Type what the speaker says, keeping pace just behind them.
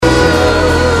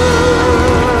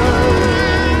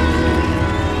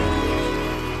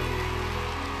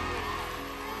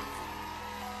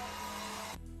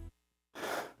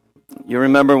You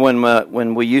remember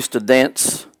when we used to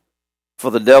dance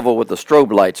for the devil with the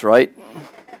strobe lights, right?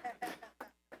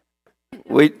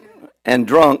 And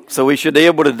drunk, so we should be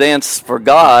able to dance for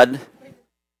God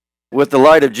with the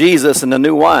light of Jesus and the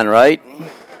new wine, right?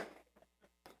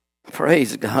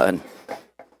 Praise God.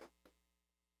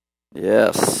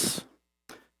 Yes.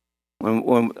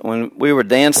 When we were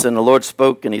dancing, the Lord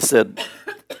spoke and He said,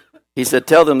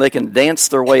 tell them they can dance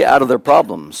their way out of their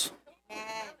problems.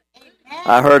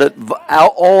 I heard it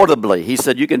audibly. He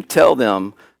said, you can tell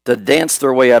them to dance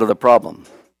their way out of the problem.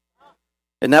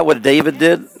 Isn't that what David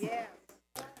did?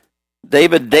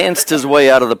 David danced his way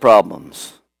out of the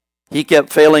problems. He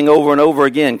kept failing over and over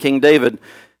again, King David,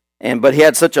 but he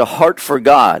had such a heart for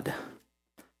God.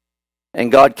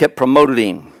 And God kept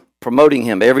promoting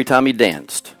him every time he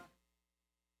danced.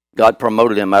 God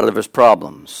promoted him out of his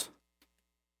problems.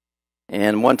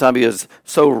 And one time he was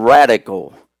so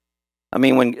radical. I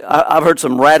mean, I've heard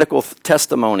some radical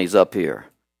testimonies up here.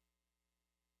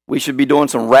 We should be doing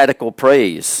some radical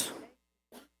praise,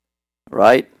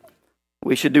 right?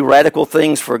 We should do radical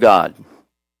things for God.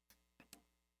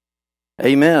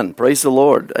 Amen. Praise the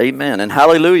Lord. Amen. And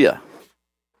hallelujah.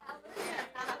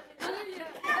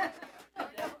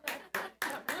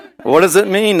 What does it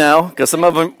mean now? Because some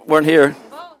of them weren't here.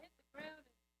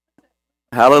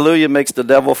 Hallelujah makes the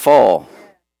devil fall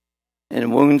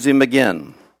and wounds him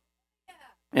again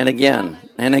and again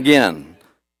and again.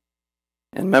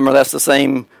 And remember, that's the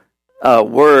same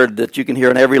word that you can hear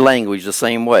in every language the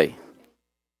same way.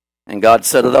 And God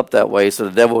set it up that way so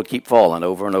the devil would keep falling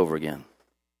over and over again.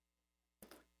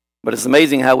 But it's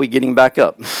amazing how we get him back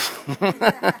up.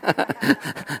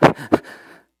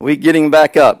 We get him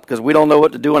back up because we don't know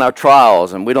what to do in our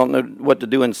trials and we don't know what to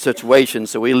do in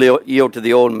situations, so we yield to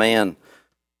the old man.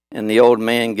 And the old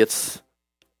man gets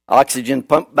oxygen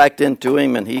pumped back into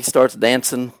him, and he starts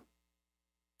dancing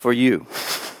for you.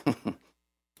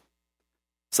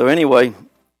 So anyway,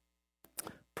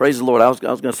 praise the Lord. I was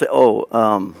going to say,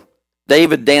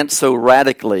 David danced so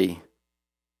radically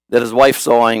that his wife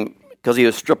saw him because he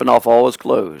was stripping off all his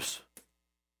clothes,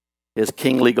 his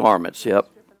kingly garments, yep.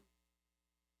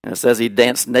 And it says he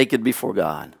danced naked before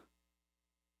God.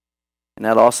 Isn't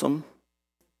that awesome?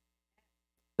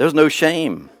 There's no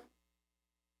shame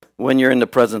when you're in the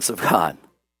presence of God.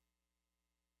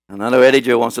 And I know Eddie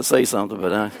Joe wants to say something,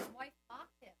 but His wife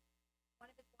mocked him. One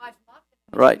of his wives mocked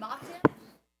him. Right. Mocked him.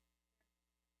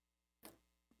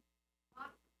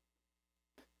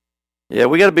 Yeah,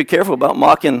 we got to be careful about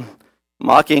mocking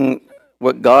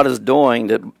what God is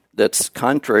doing that's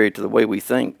contrary to the way we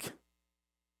think,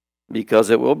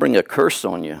 because it will bring a curse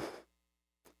on you.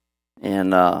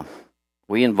 And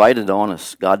we invite it on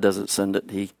us. God doesn't send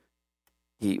it.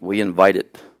 We invite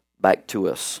it back to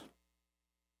us.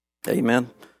 Amen.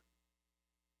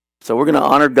 So we're going to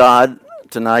honor God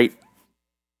tonight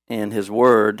and His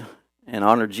Word, and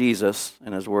honor Jesus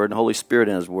and His Word, and Holy Spirit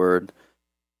and His Word,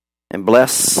 and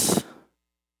bless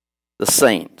the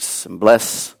saints and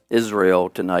bless Israel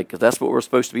tonight, because that's what we're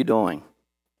supposed to be doing.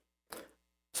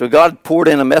 So God poured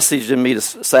in a message in me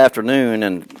this afternoon,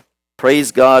 and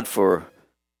praise God for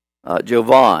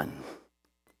Jovan.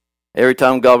 Every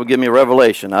time God would give me a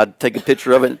revelation, I'd take a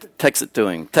picture of it and text it to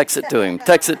him, because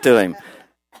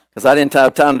I didn't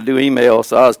have time to do email,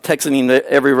 so I was texting him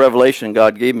every revelation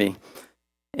God gave me.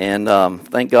 And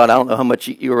thank God, I don't know how much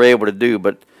you were able to do,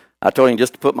 but I told him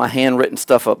just to put my handwritten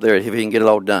stuff up there if he can get it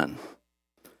all done.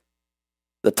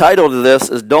 The title to this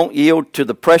is Don't Yield to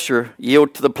the Pressure,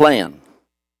 Yield to the Plan.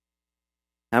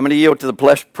 How many yield to the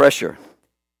pressure?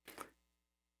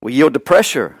 We yield to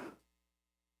pressure.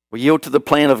 We yield to the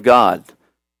plan of God.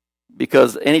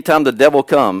 Because anytime the devil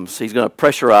comes, he's going to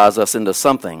pressurize us into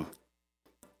something.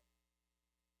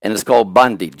 And it's called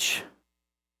bondage.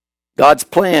 God's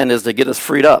plan is to get us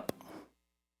freed up.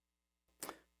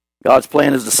 God's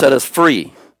plan is to set us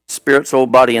free. Spirit, soul,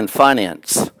 body, and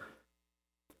finance.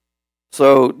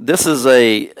 So this is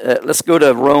let's go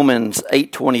to Romans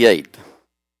 8:28.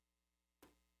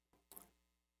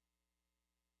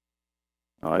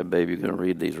 All right, babe, you're going to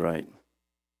read these right.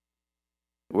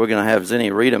 We're going to have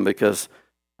Zinni read them because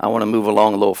I want to move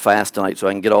along a little fast tonight so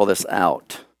I can get all this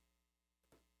out.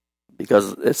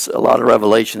 Because it's a lot of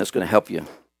revelation that's going to help you.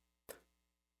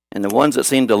 And the ones that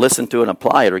seem to listen to and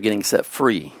apply it are getting set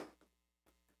free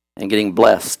and getting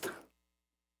blessed.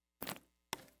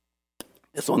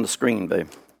 It's on the screen, babe.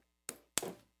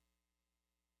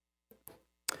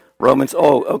 Romans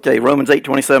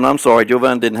 8:27. I'm sorry,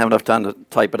 Jovan didn't have enough time to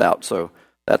type it out, so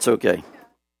that's okay.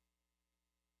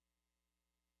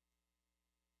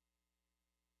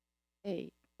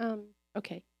 Hey,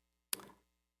 okay.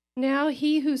 Now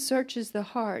he who searches the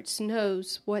hearts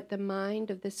knows what the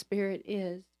mind of the Spirit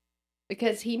is,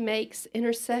 because he makes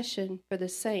intercession for the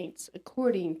saints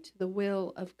according to the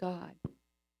will of God.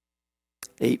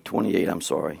 8:28, I'm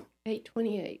sorry.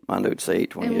 8:28. My notes say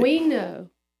 8:28. And we know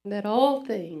that all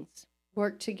things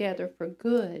work together for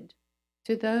good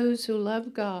to those who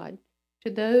love God,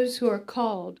 to those who are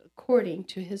called according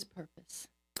to his purpose.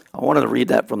 I wanted to read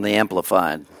that from the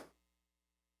Amplified.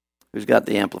 Who's got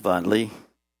the Amplified? Lee?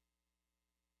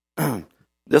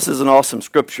 This is an awesome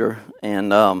scripture,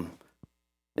 and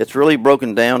it's really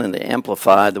broken down in the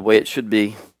Amplified the way it should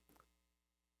be,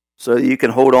 so you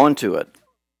can hold on to it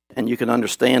and you can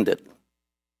understand it.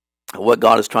 What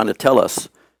God is trying to tell us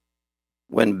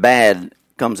when bad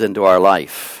comes into our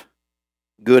life,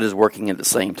 good is working at the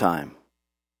same time.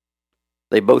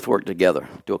 They both work together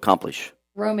to accomplish.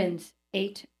 Romans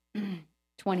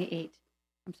 8:28.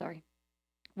 I'm sorry.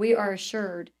 We are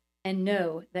assured and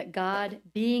know that God,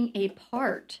 being a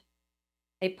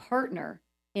partner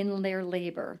in their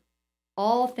labor,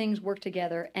 all things work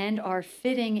together and are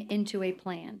fitting into a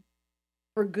plan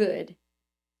for good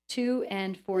to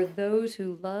and for those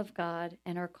who love God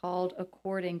and are called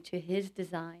according to his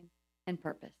design and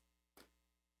purpose.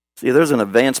 See, there's an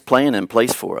advanced plan in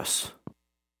place for us.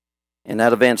 And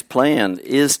that advanced plan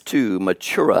is to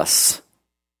mature us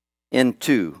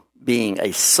into being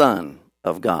a son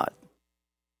of God.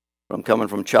 From coming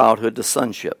from childhood to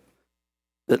sonship.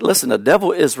 That, listen, the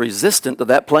devil is resistant to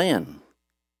that plan.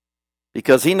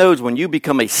 Because he knows when you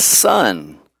become a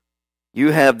son,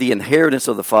 you have the inheritance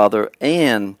of the Father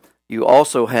and you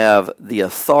also have the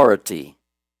authority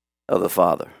of the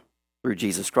Father through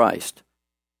Jesus Christ.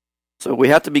 So we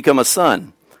have to become a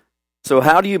son. So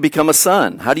how do you become a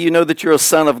son? How do you know that you're a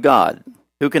son of God?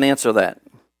 Who can answer that?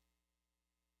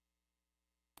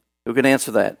 Who can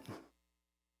answer that?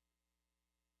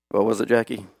 What was it,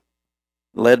 Jackie?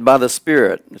 Led by the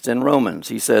Spirit. It's in Romans.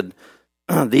 He said,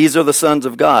 these are the sons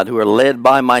of God who are led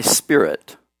by my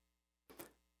Spirit.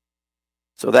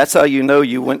 So that's how you know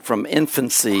you went from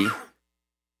infancy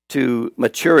to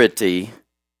maturity,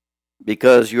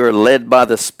 because you're led by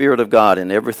the Spirit of God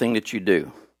in everything that you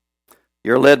do.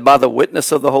 You're led by the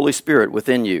witness of the Holy Spirit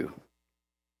within you,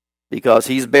 because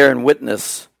he's bearing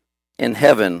witness in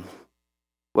heaven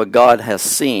what God has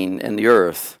seen in the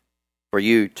earth for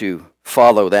you to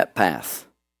follow that path.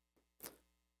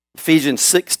 Ephesians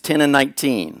 6:10 and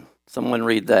 19. Someone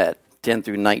read that, 10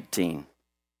 through 19.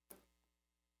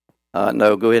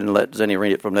 No, go ahead and let Zenny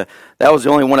read it from there. That was the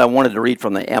only one I wanted to read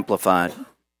from the Amplified.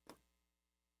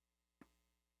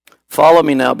 Follow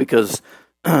me now, because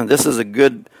this is a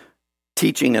good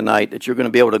teaching tonight that you're going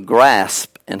to be able to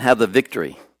grasp and have the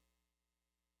victory.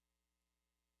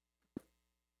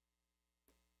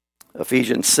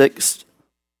 Ephesians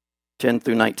 6:10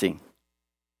 through 19.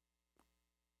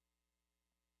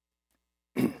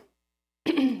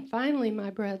 Finally, my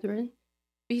brethren,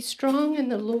 be strong in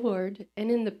the Lord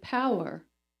and in the power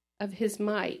of his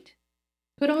might.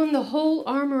 Put on the whole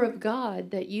armor of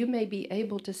God, that you may be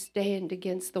able to stand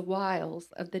against the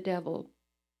wiles of the devil.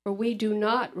 For we do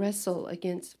not wrestle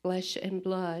against flesh and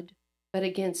blood, but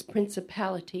against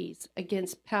principalities,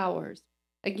 against powers,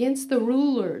 against the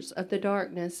rulers of the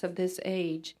darkness of this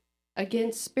age,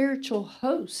 against spiritual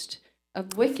hosts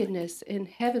of wickedness in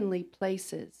heavenly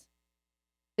places.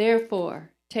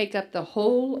 Therefore, take up the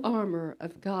whole armor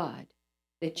of God,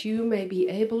 that you may be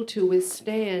able to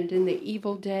withstand in the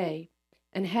evil day,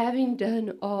 and having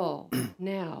done all,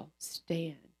 now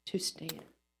stand.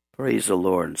 Praise the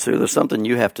Lord. So there's something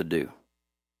you have to do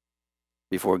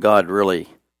before God really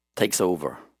takes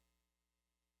over.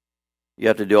 You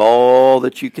have to do all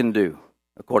that you can do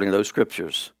according to those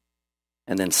scriptures,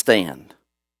 and then stand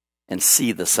and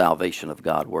see the salvation of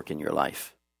God work in your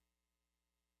life.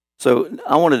 So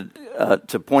I wanted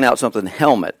to point out something.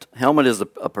 Helmet. Helmet is a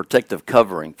protective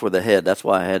covering for the head. That's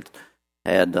why I had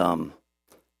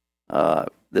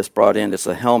this brought in. It's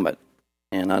a helmet.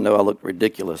 And I know I look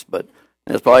ridiculous, but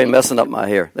it's probably messing up my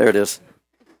hair. There it is.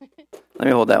 Let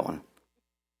me hold that one.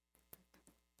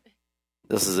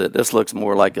 This is it. This looks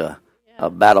more like a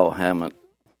battle helmet.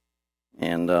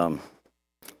 And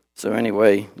so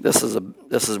anyway, this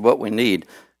is what we need.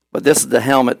 But this is the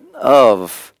helmet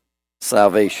of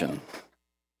salvation.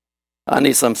 I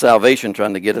need some salvation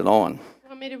trying to get it on. You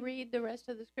want me to read the rest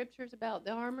of the scriptures about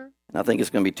the armor? I think it's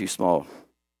going to be too small.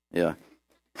 Yeah.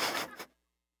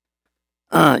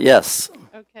 Yes.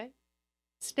 Okay.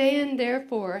 Stand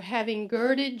therefore, having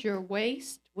girded your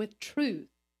waist with truth,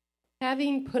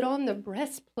 having put on the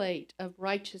breastplate of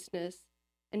righteousness,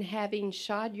 and having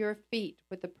shod your feet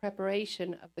with the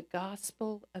preparation of the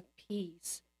gospel of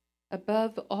peace.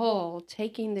 above all,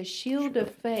 taking the shield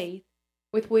of faith,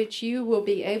 with which you will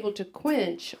be able to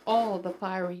quench all the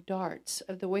fiery darts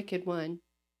of the wicked one,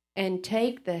 and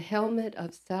take the helmet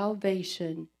of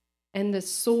salvation and the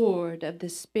sword of the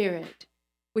Spirit,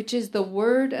 which is the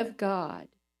word of God,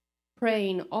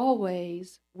 praying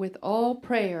always with all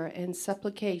prayer and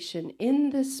supplication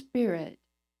in the Spirit,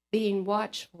 being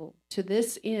watchful to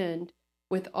this end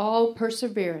with all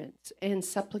perseverance and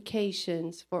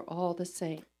supplications for all the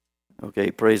saints.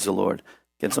 Okay, praise the Lord.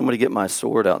 Can somebody get my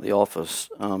sword out of the office,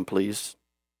 please?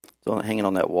 It's hanging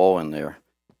on that wall in there.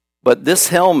 But this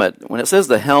helmet, when it says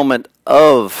the helmet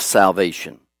of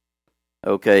salvation,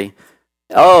 okay,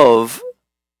 of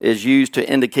is used to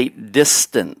indicate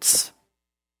distance.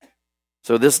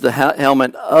 So this is the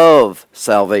helmet of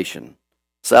salvation.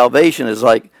 Salvation is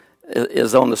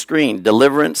on the screen.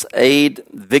 Deliverance, aid,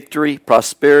 victory,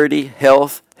 prosperity,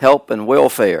 health, help, and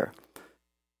welfare.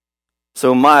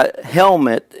 So my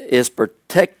helmet is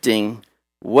protecting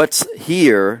what's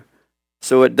here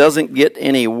so it doesn't get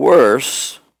any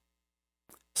worse,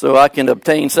 so I can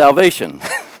obtain salvation.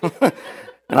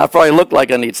 And I probably look like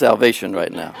I need salvation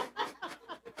right now.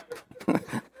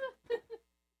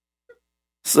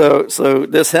 So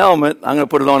this helmet, I'm going to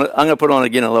put it on. I'm going to put it on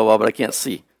again in a little while, but I can't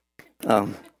see.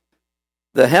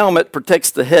 The helmet protects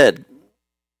the head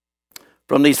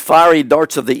from these fiery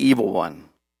darts of the evil one.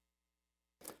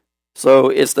 So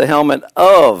it's the helmet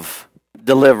of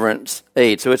deliverance,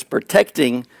 aid. So it's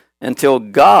protecting until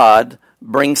God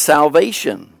brings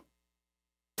salvation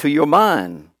to your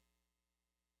mind,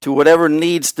 to whatever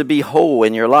needs to be whole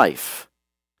in your life.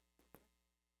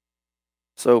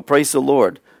 So praise the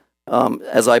Lord.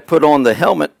 As I put on the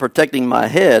helmet protecting my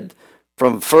head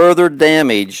from further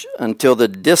damage until the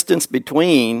distance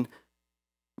between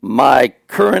my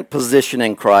current position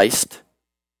in Christ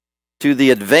to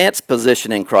the advanced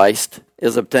position in Christ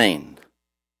is obtained.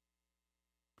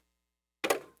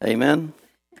 Amen?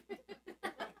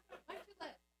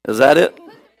 Is that it?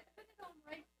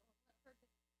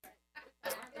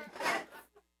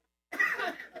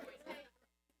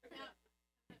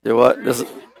 Do what? This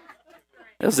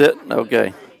is it?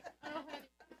 Okay.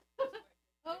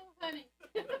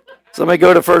 Somebody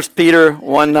go to 1 Peter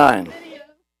 1:9.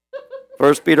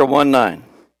 1 Peter 1:9.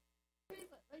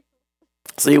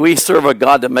 See, we serve a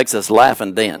God that makes us laugh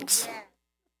and dance.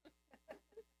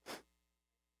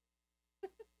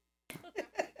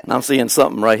 And I'm seeing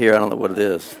something right here. I don't know what it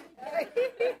is.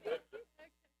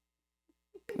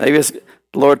 Maybe it's the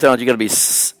Lord telling you got to be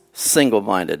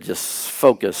single-minded, just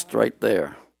focused right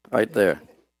there. Right there.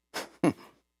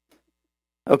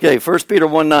 Okay, 1 Peter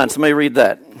 1:9. Somebody read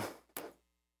that.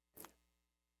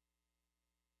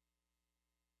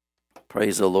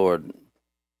 Praise the Lord.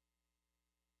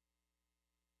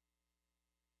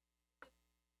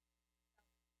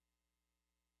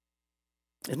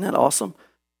 Isn't that awesome?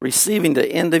 Receiving the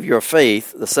end of your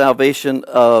faith, the salvation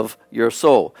of your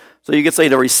soul. So you could say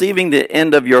to receiving the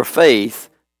end of your faith,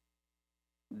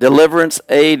 deliverance,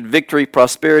 aid, victory,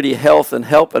 prosperity, health, and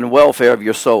help and welfare of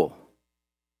your soul.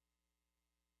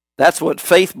 That's what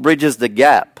faith bridges the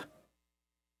gap.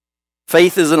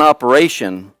 Faith is an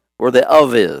operation where the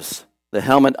of is, the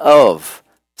helmet of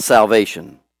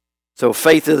salvation. So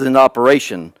faith is an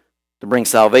operation to bring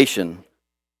salvation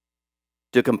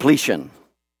to completion.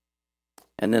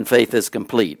 And then faith is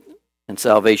complete, and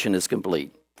salvation is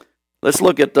complete. Let's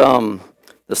look at the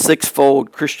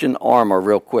sixfold Christian armor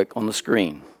real quick on the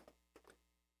screen.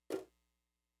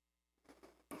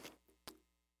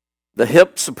 The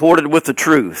hip supported with the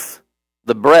truth.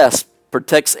 The breast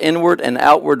protects inward and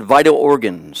outward vital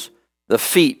organs. The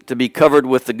feet to be covered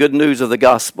with the good news of the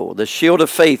gospel. The shield of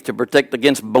faith to protect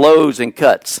against blows and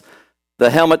cuts. The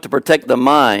helmet to protect the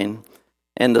mind.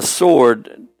 And the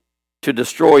sword to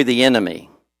destroy the enemy.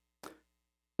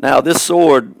 Now, this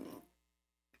sword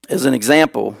is an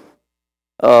example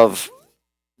of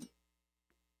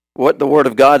what the Word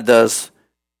of God does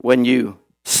when you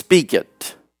speak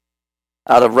it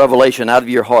out of revelation, out of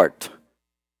your heart.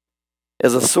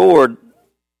 As a sword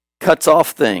cuts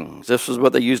off things. This is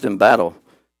what they used in battle.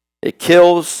 It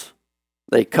kills.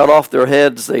 They cut off their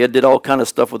heads. They did all kind of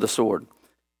stuff with the sword.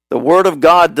 The Word of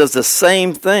God does the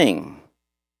same thing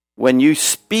when you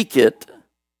speak it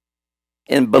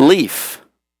in belief.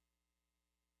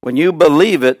 When you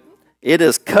believe it, it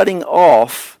is cutting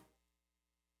off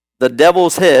the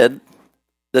devil's head,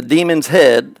 the demon's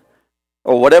head,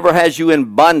 or whatever has you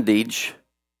in bondage,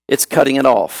 it's cutting it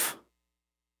off.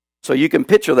 So you can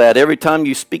picture that every time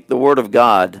you speak the Word of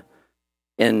God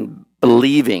in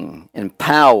believing, in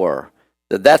power,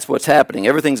 that's what's happening.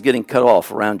 Everything's getting cut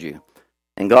off around you.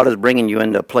 And God is bringing you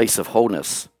into a place of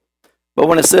wholeness. But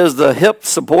when it says the hip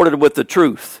supported with the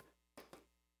truth,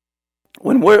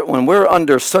 when we're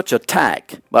under such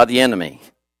attack by the enemy,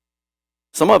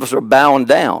 some of us are bowing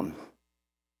down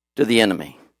to the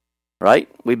enemy, right?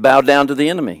 We bow down to the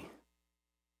enemy.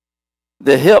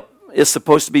 The hip is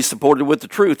supposed to be supported with the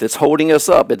truth. It's holding us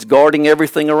up. It's guarding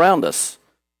everything around us.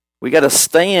 We got to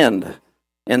stand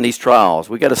in these trials.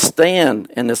 We got to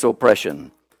stand in this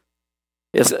oppression.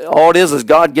 All it is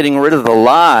God getting rid of the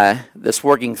lie that's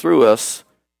working through us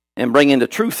and bringing the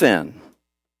truth in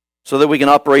so that we can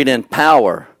operate in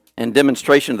power and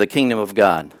demonstration of the kingdom of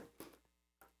God.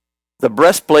 The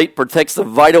breastplate protects the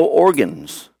vital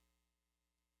organs.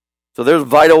 So there's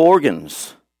vital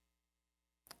organs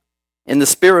in the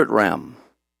spirit realm.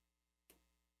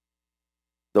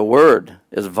 The word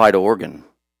is a vital organ.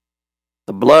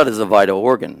 The blood is a vital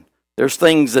organ. There's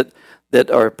things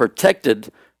that are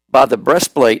protected by the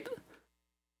breastplate.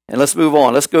 And let's move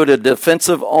on. Let's go to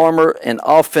defensive armor and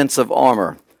offensive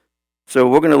armor. So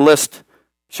we're going to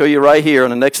show you right here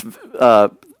on the next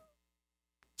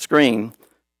screen,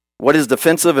 what is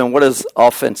defensive and what is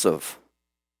offensive.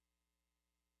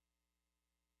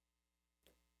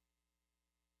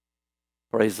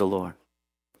 Praise the Lord.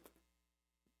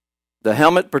 The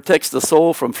helmet protects the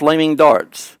soul from flaming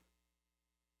darts.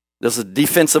 This is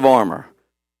defensive armor.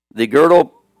 The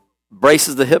girdle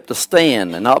braces the hip to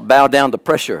stand and not bow down to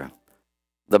pressure.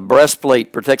 The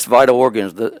breastplate protects vital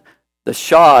organs. The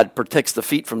shod protects the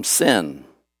feet from sin.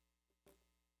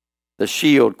 The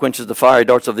shield quenches the fiery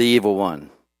darts of the evil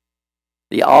one.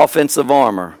 The offensive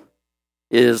armor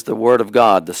is the word of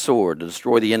God, the sword, to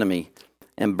destroy the enemy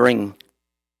and bring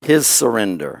his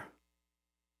surrender.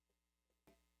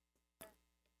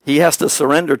 He has to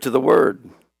surrender to the word.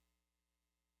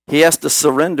 He has to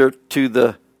surrender to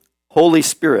the Holy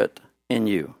Spirit in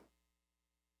you.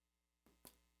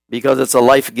 Because it's a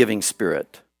life-giving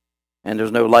spirit. And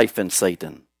there's no life in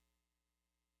Satan.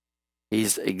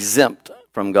 He's exempt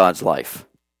from God's life.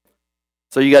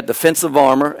 So you got defensive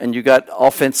armor and you got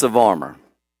offensive armor.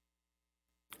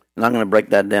 And I'm going to break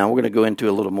that down. We're going to go into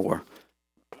a little more.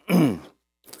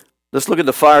 Let's look at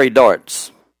the fiery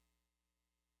darts.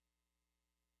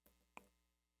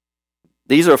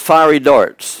 These are fiery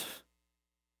darts.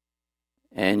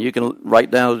 And you can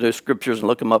write down those scriptures and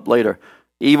look them up later.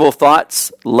 Evil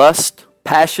thoughts, lust,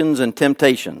 passions, and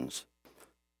temptations.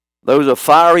 Those are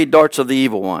fiery darts of the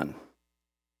evil one.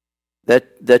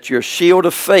 That your shield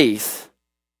of faith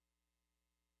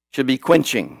should be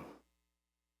quenching.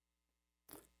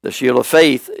 The shield of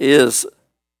faith is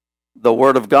the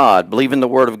Word of God. Believe in the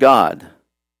Word of God.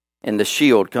 And the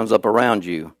shield comes up around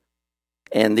you.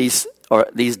 And these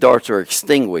darts are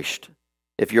extinguished.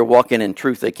 If you're walking in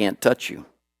truth, they can't touch you.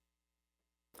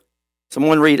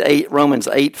 Someone read Romans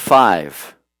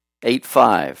 8:5.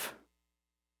 8:5.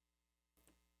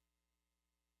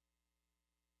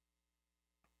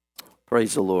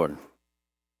 Praise the Lord.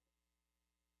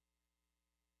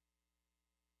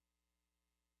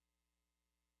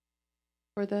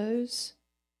 For those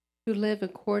who live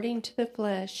according to the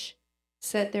flesh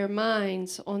set their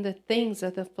minds on the things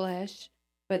of the flesh,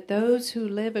 but those who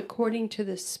live according to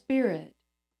the Spirit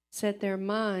set their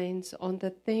minds on the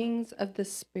things of the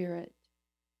Spirit.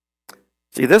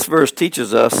 See, this verse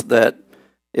teaches us that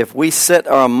if we set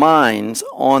our minds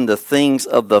on the things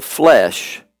of the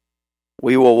flesh,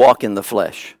 we will walk in the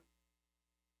flesh.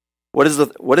 What is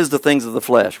the things of the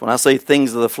flesh? When I say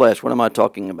things of the flesh, what am I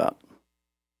talking about?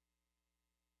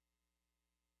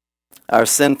 Our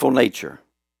sinful nature.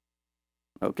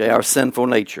 Okay, our sinful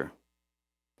nature.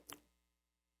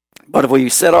 But if we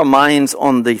set our minds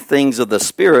on the things of the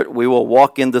Spirit, we will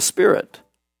walk in the Spirit.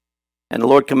 And the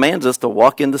Lord commands us to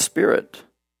walk in the Spirit.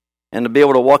 And to be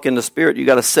able to walk in the Spirit, you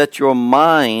got to set your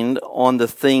mind on the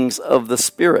things of the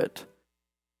Spirit,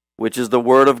 which is the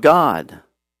Word of God,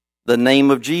 the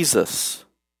name of Jesus.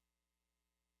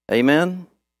 Amen?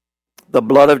 The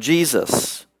blood of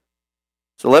Jesus.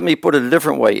 So let me put it a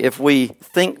different way. If we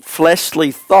think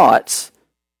fleshly thoughts,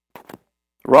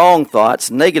 wrong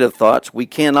thoughts, negative thoughts, we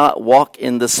cannot walk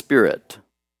in the Spirit.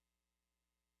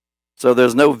 So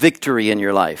there's no victory in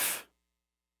your life.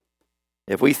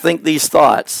 If we think these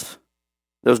thoughts,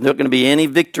 there's not going to be any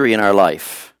victory in our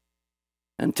life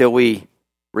until we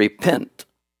repent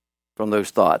from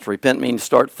those thoughts. Repent means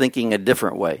start thinking a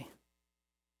different way.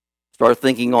 Start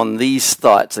thinking on these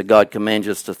thoughts that God commands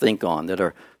us to think on, that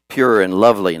are pure and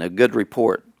lovely and a good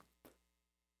report.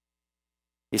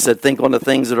 He said, think on the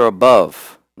things that are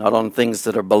above, not on things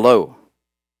that are below.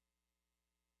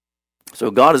 So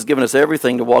God has given us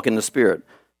everything to walk in the Spirit.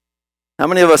 How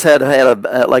many of us had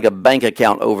a bank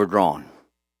account overdrawn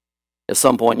at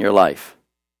some point in your life?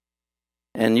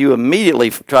 And you immediately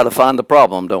try to find the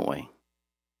problem, don't we?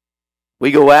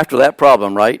 We go after that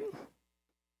problem, right?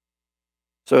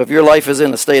 So if your life is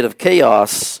in a state of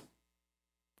chaos,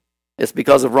 it's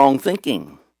because of wrong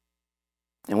thinking.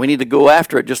 And we need to go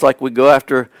after it just like we go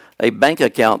after a bank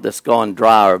account that's gone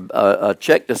dry or a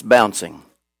check that's bouncing.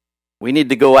 We need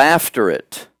to go after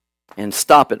it and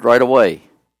stop it right away.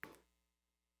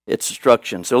 It's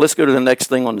destruction. So let's go to the next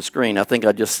thing on the screen. I think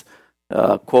I just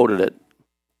quoted it.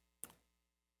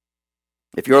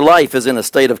 If your life is in a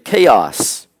state of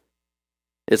chaos,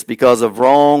 it's because of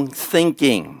wrong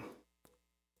thinking.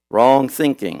 Wrong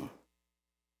thinking.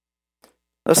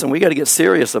 Listen, we got to get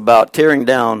serious about tearing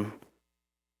down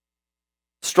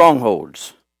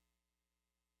strongholds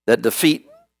that defeat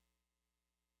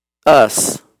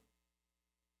us.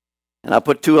 And I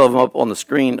put two of them up on the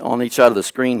screen, on each side of the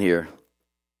screen here.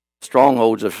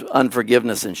 Strongholds of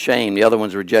unforgiveness and shame. The other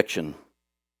one's rejection.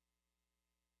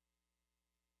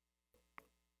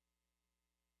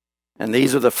 And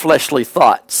these are the fleshly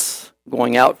thoughts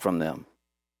going out from them.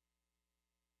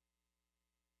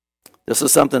 This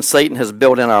is something Satan has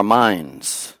built in our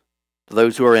minds to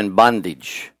those who are in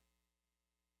bondage.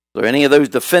 So any of those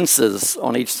defenses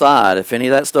on each side, if any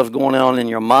of that stuff's going on in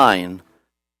your mind,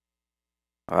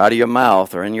 or out of your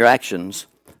mouth, or in your actions,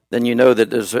 then you know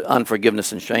that there's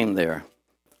unforgiveness and shame there.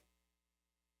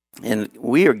 And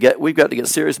we've got to get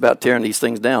serious about tearing these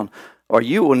things down, or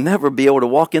you will never be able to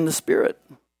walk in the Spirit.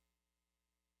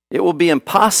 It will be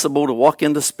impossible to walk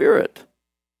in the Spirit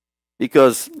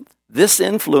because this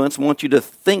influence wants you to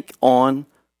think on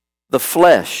the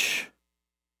flesh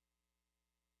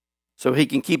so he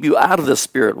can keep you out of the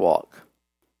Spirit walk.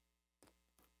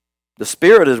 The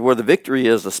Spirit is where the victory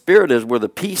is. The Spirit is where the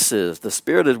peace is. The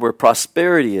Spirit is where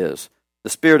prosperity is. The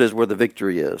Spirit is where the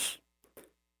victory is.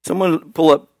 Someone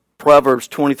pull up Proverbs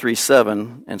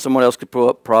 23:7, and someone else could pull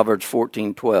up Proverbs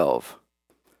 14:12.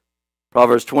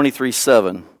 Proverbs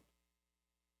 23:7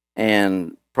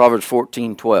 and Proverbs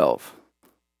 14:12.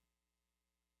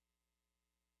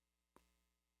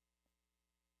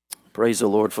 Praise the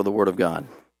Lord for the Word of God.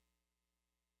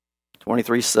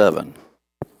 23:7.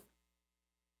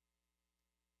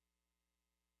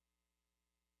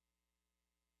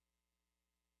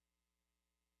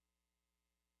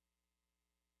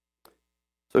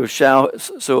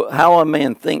 So how a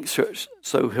man thinks,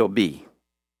 so he'll be,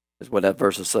 is what that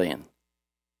verse is saying.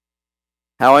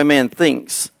 How a man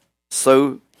thinks,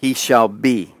 so he shall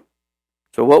be.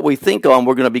 So what we think on,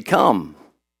 we're going to become.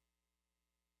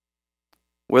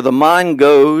 Where the mind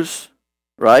goes,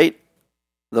 right,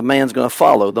 the man's going to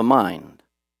follow the mind.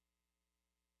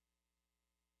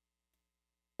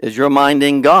 Is your mind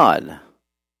in God?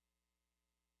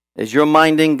 Is your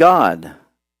mind in God?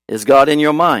 Is God in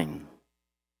your mind?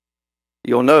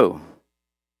 You'll know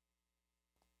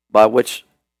by which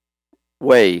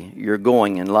way you're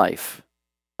going in life.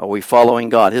 Are we following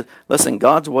God? Listen,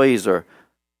 God's ways are,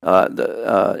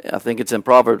 I think it's in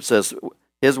Proverbs, it says,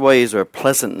 His ways are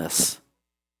pleasantness,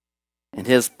 and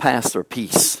His paths are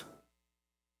peace.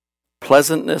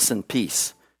 Pleasantness and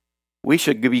peace. We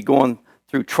should be going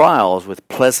through trials with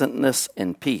pleasantness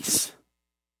and peace.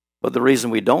 But the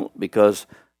reason we don't, because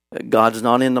God's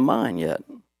not in the mind yet.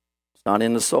 It's not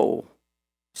in the soul.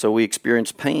 So we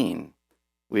experience pain.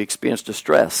 We experience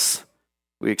distress.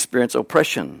 We experience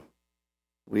oppression.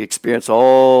 We experience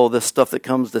all this stuff that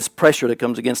comes, this pressure that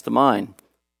comes against the mind.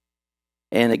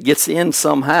 And it gets in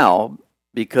somehow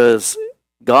because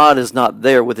God is not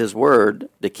there with His Word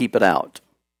to keep it out.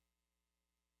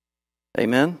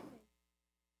 Amen?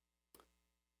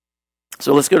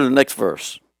 So let's go to the next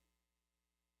verse.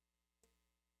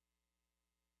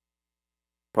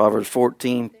 Proverbs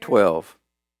 14:12.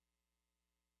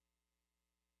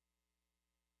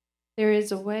 There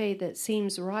is a way that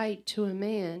seems right to a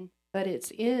man, but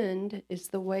its end is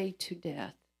the way to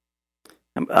death.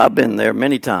 I've been there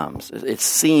many times. It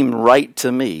seemed right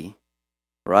to me,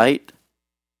 right?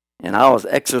 And I was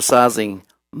exercising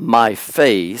my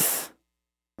faith,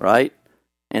 right?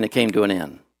 And it came to an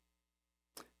end.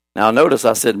 Now notice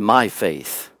I said my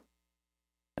faith.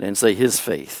 I didn't say his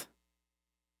faith.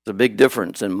 There's a big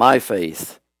difference in my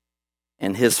faith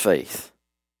and his faith.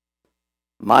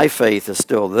 My faith is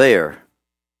still there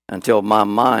until my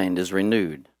mind is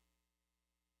renewed.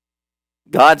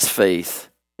 God's faith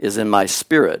is in my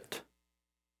spirit.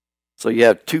 So you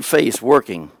have two faiths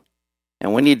working,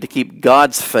 and we need to keep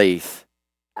God's faith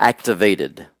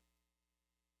activated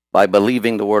by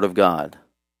believing the Word of God.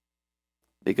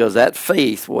 Because that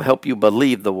faith will help you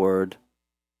believe the Word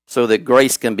so that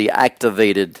grace can be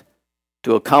activated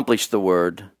to accomplish the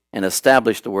Word and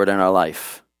establish the Word in our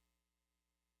life.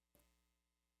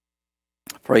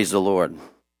 Praise the Lord.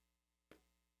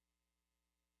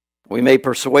 We may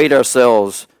persuade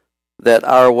ourselves that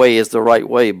our way is the right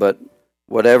way, but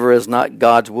whatever is not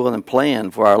God's will and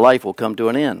plan for our life will come to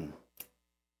an end.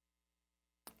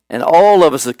 And all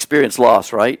of us experience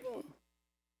loss, right?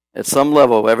 At some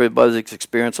level, everybody's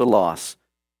experienced a loss.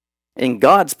 In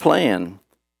God's plan,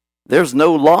 there's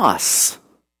no loss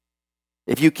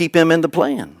if you keep Him in the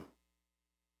plan.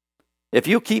 If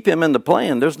you keep Him in the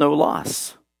plan, there's no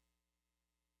loss.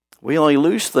 We only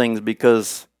lose things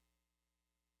because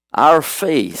our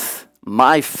faith,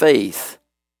 my faith,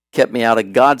 kept me out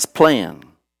of God's plan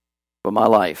for my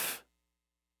life.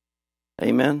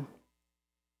 Amen?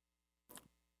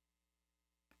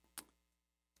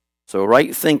 So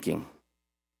right thinking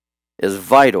is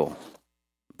vital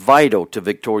to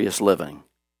victorious living.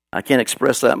 I can't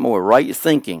express that more. Right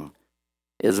thinking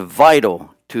is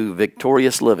vital to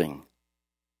victorious living.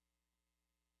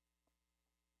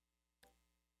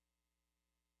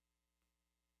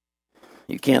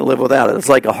 You can't live without it. It's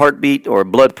like a heartbeat or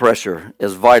blood pressure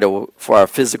is vital for our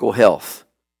physical health.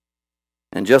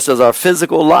 And just as our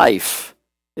physical life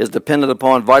is dependent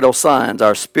upon vital signs,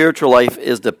 our spiritual life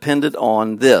is dependent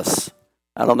on this.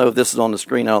 I don't know if this is on the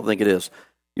screen. I don't think it is.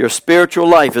 Your spiritual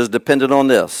life is dependent on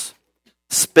this.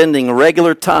 Spending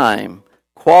regular time,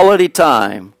 quality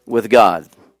time with God.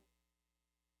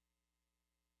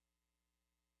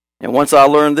 And once I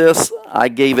learned this, I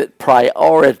gave it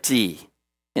priority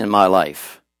in my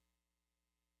life.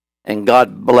 And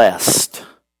God blessed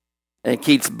and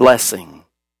keeps blessing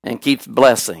and keeps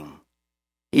blessing.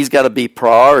 He's got to be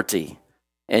priority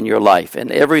in your life.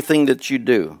 And everything that you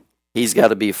do, He's got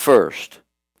to be first.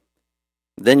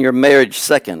 Then your marriage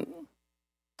second.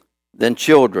 Then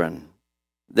children.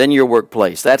 Then your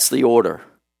workplace. That's the order.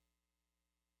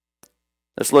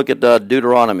 Let's look at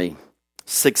Deuteronomy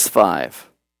 6:5.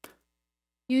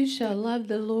 You shall love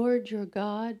the Lord your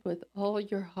God with all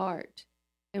your heart,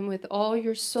 and with all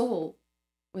your soul,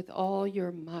 with all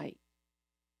your might.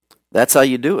 That's how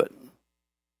you do it.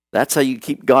 That's how you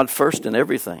keep God first in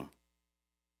everything.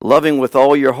 Loving with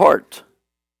all your heart,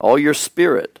 all your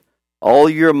spirit, all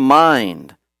your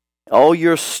mind, all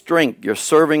your strength. You're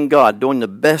serving God, doing the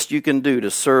best you can do to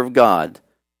serve God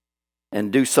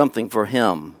and do something for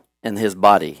Him and His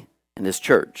body and His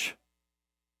church.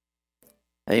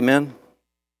 Amen?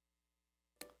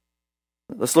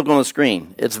 Let's look on the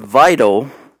screen. It's vitally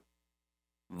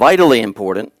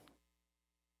important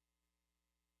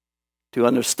to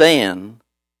understand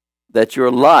that your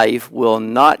life will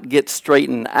not get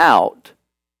straightened out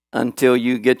until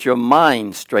you get your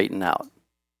mind straightened out.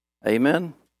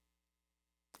 Amen?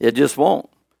 It just won't.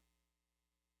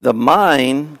 The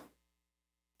mind,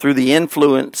 through the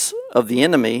influence of the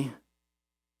enemy,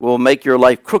 will make your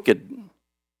life crooked.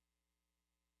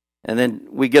 And then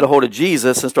we get a hold of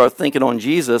Jesus and start thinking on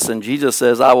Jesus, and Jesus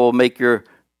says, I will make your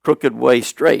crooked way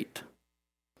straight.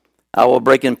 I will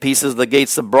break in pieces the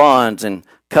gates of bronze and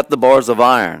cut the bars of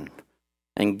iron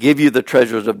and give you the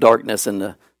treasures of darkness and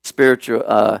the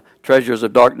spiritual treasures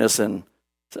of darkness and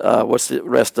what's the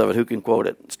rest of it? Who can quote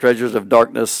it? It's treasures of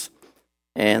darkness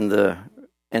and the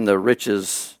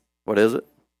riches, what is it?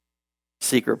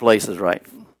 Secret places, right?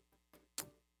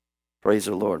 Praise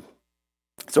the Lord.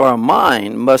 So our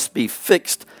mind must be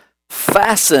fixed,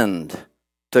 fastened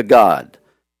to God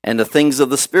and the things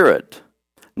of the Spirit.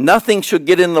 Nothing should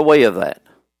get in the way of that.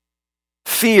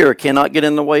 Fear cannot get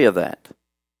in the way of that.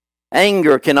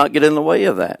 Anger cannot get in the way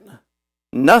of that.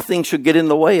 Nothing should get in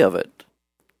the way of it.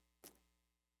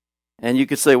 And you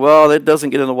could say, well, that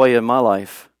doesn't get in the way of my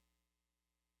life.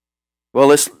 Well,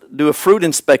 let's do a fruit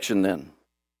inspection then.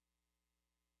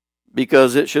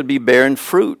 Because it should be bearing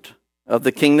fruit of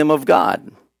the kingdom of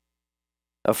God.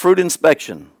 A fruit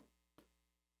inspection.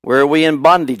 Where are we in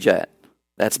bondage at?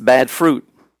 That's bad fruit.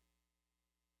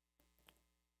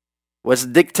 What's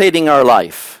dictating our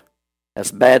life?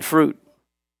 That's bad fruit.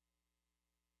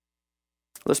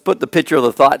 Let's put the picture of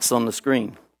the thoughts on the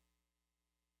screen.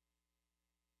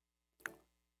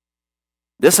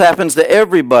 This happens to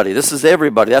everybody. This is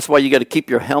everybody. That's why you got to keep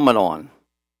your helmet on.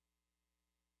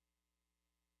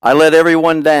 I let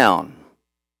everyone down.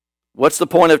 What's the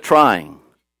point of trying?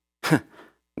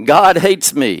 God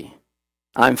hates me.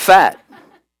 I'm fat.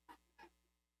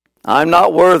 I'm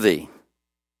not worthy.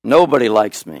 Nobody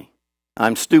likes me.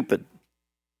 I'm stupid.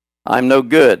 I'm no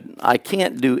good. I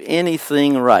can't do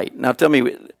anything right. Now tell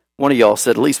me, one of y'all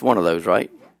said at least one of those,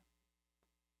 right?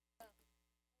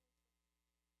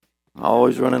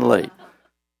 Always running late.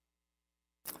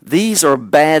 These are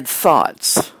bad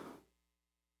thoughts.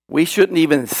 We shouldn't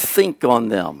even think on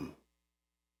them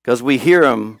because we hear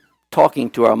them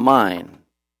talking to our mind.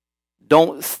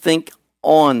 Don't think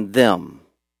on them.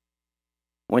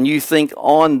 When you think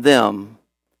on them,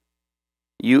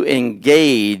 you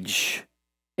engage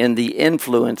in the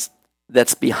influence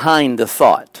that's behind the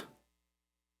thought.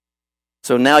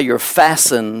 So now you're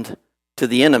fastened to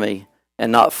the enemy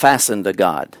and not fastened to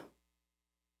God.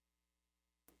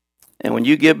 And when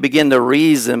you begin to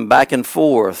reason back and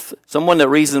forth, someone that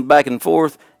reasons back and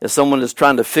forth is someone that's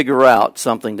trying to figure out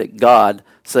something that God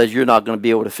says you're not going to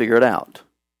be able to figure it out.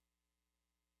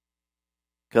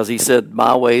 Because he said,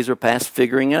 my ways are past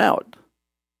figuring it out.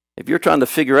 If you're trying to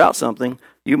figure out something,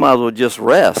 you might as well just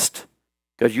rest,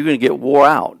 because you're going to get wore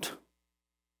out.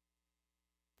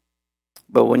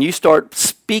 But when you start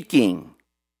speaking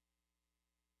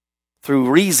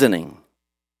through reasoning,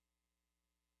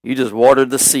 you just watered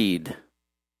the seed,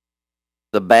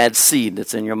 the bad seed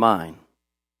that's in your mind.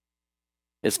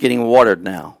 It's getting watered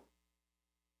now.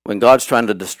 When God's trying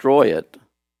to destroy it,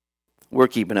 we're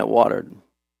keeping it watered.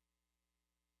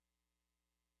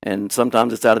 And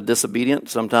sometimes it's out of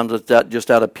disobedience, sometimes it's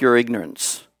just out of pure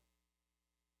ignorance.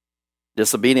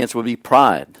 Disobedience would be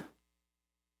pride.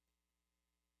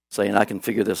 Saying, I can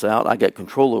figure this out, I got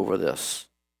control over this.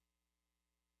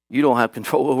 You don't have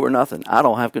control over nothing. I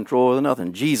don't have control over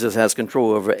nothing. Jesus has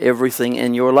control over everything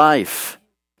in your life.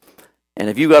 And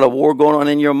if you got a war going on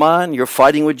in your mind, you're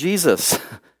fighting with Jesus.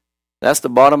 That's the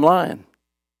bottom line.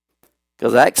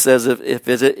 Because Acts says if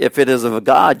it is of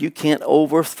God, you can't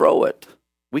overthrow it.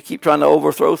 We keep trying to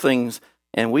overthrow things,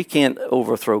 and we can't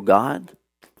overthrow God.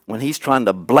 When he's trying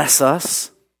to bless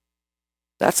us,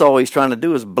 that's all he's trying to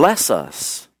do is bless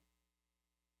us.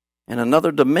 In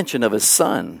another dimension of his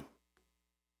Son.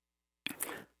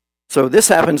 So this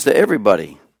happens to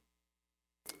everybody.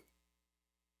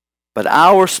 But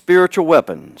our spiritual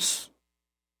weapons,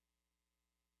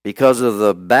 because of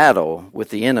the battle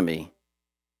with the enemy,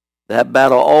 that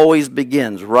battle always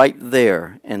begins right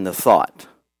there in the thought.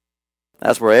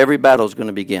 That's where every battle is going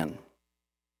to begin.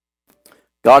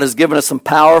 God has given us some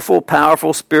powerful,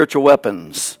 powerful spiritual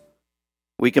weapons.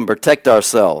 We can protect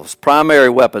ourselves. Primary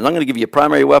weapons. I'm going to give you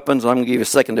primary weapons, and I'm going to give you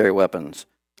secondary weapons.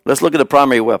 Let's look at the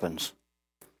primary weapons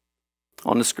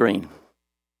on the screen.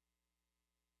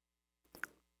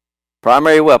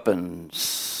 Primary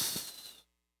weapons.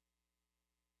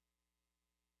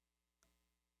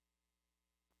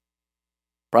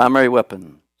 Primary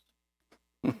weapon.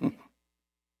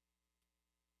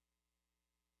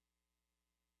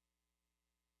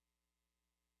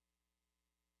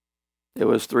 It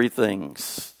was 3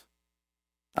 things.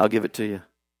 I'll give it to you.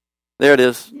 There it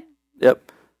is.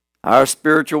 Yep. Our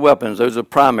spiritual weapons, those are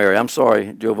primary. I'm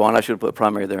sorry, Jovan, I should have put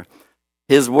primary there.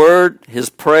 His word,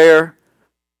 his prayer,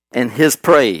 and his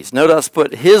praise. Notice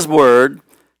put his word,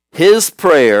 his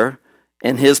prayer,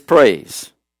 and his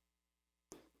praise.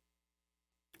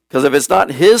 Because if it's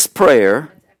not his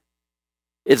prayer,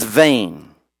 it's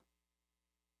vain.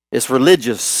 It's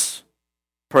religious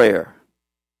prayer.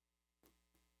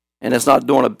 And it's not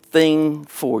doing a thing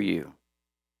for you.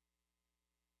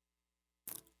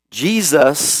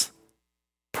 Jesus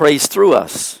prays through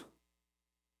us.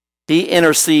 He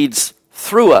intercedes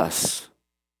through us.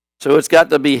 So it's got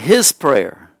to be his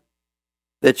prayer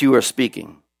that you are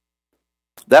speaking.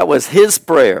 That was his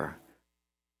prayer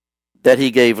that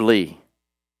he gave Lee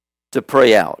to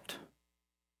pray out.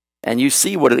 And you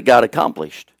see what it got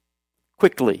accomplished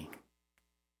quickly.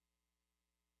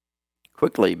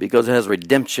 Quickly, because it has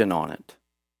redemption on it.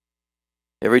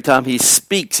 Every time he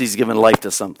speaks, he's given life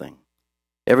to something.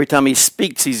 Every time he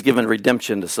speaks, he's given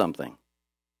redemption to something.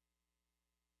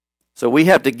 So we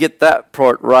have to get that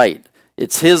part right.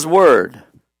 It's his word.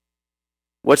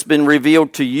 What's been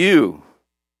revealed to you,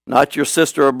 not your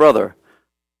sister or brother.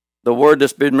 The word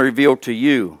that's been revealed to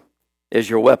you is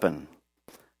your weapon.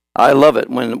 I love it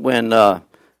when the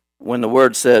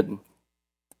word said,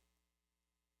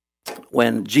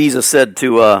 when Jesus said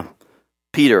to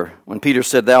Peter, when Peter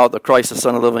said, "Thou art the Christ, the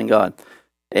Son of the living God,"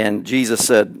 and Jesus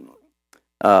said,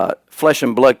 "Flesh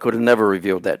and blood could have never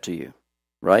revealed that to you,"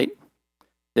 right?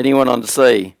 Then he went on to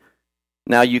say,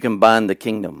 "Now you can bind the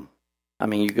kingdom. I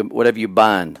mean, you can whatever you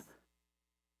bind,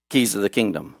 keys to the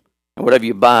kingdom, and whatever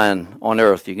you bind on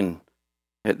earth,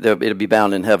 it'll be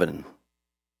bound in heaven.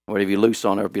 Whatever you loose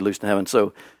on earth, will be loosed in heaven."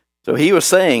 So he was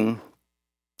saying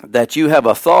that you have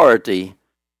authority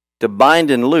to bind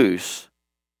and loose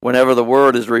whenever the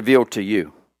word is revealed to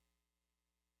you.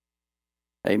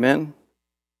 Amen?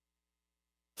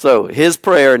 So, his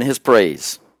prayer and his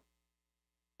praise.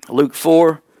 Luke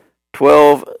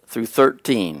 4:12 through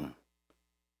 13.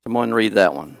 Someone read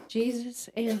that one. Jesus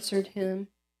answered him,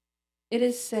 "It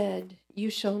is said,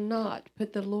 you shall not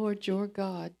put the Lord your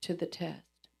God to the test."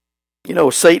 You know,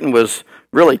 Satan was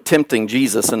really tempting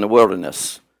Jesus in the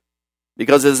wilderness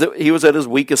because he was at his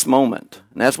weakest moment.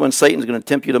 And that's when Satan's going to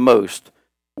tempt you the most,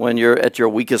 when you're at your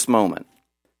weakest moment.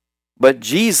 But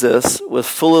Jesus was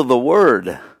full of the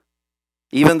Word.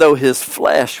 Even though his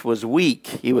flesh was weak,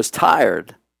 he was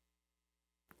tired,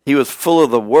 he was full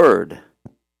of the Word.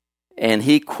 And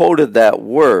he quoted that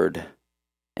Word,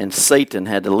 and Satan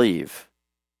had to leave.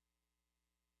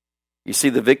 You see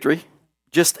the victory?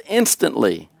 Just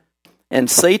instantly. And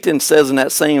Satan says in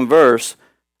that same verse,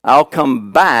 I'll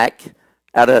come back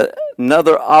at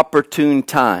another opportune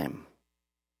time.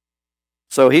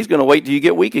 So he's going to wait till you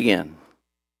get weak again.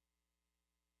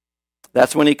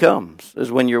 That's when he comes,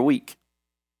 is when you're weak.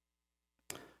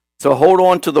 So hold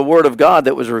on to the Word of God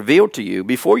that was revealed to you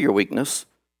before your weakness,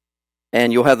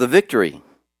 and you'll have the victory.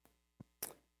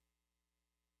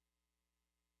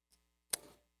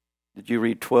 Did you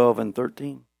read 12 and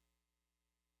 13?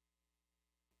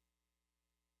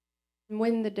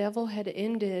 When the devil had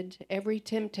ended every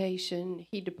temptation,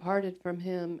 he departed from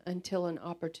him until an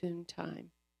opportune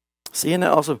time. See, and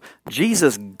also,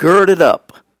 Jesus girded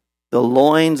up the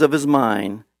loins of his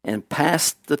mind and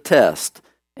passed the test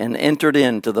and entered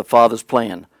into the Father's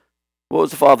plan. What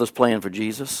was the Father's plan for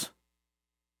Jesus?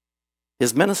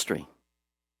 His ministry.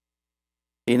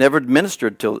 He never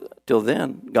ministered till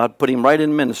then. God put him right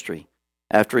in ministry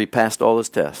after he passed all his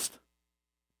tests.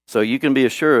 So you can be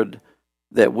assured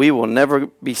that we will never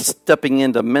be stepping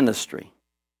into ministry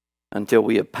until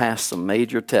we have passed some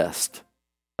major test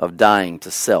of dying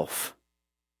to self.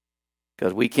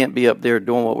 Because we can't be up there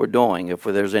doing what we're doing if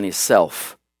there's any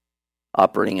self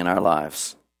operating in our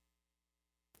lives.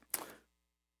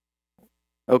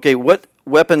 Okay, what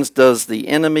weapons does the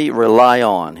enemy rely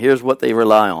on? Here's what they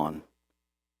rely on.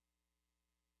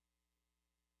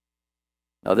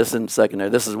 Now, this isn't secondary.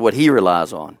 This is what he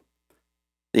relies on.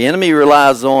 The enemy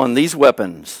relies on these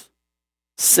weapons: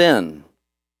 sin,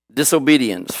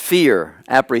 disobedience, fear,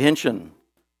 apprehension,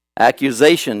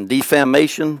 accusation,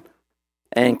 defamation,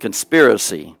 and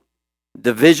conspiracy,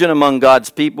 division among God's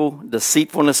people,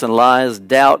 deceitfulness and lies,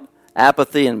 doubt,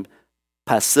 apathy, and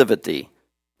passivity.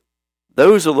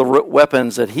 Those are the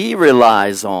weapons that he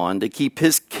relies on to keep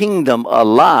his kingdom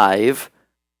alive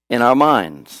in our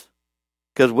minds.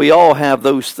 Because we all have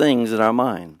those things in our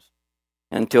minds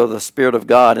until the Spirit of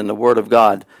God and the Word of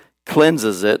God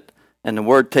cleanses it and the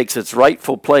Word takes its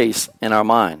rightful place in our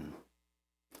mind.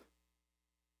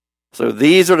 So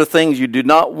these are the things you do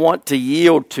not want to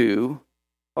yield to,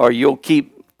 or you'll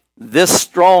keep this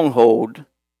stronghold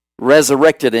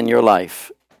resurrected in your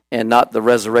life and not the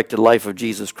resurrected life of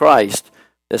Jesus Christ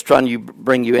that's trying to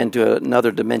bring you into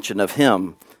another dimension of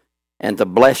Him and to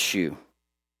bless you.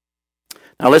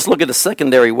 Now let's look at the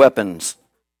secondary weapons.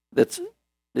 Did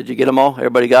you get them all?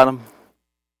 Everybody got them?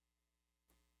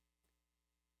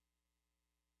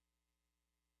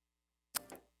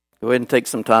 Go ahead and take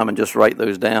some time and just write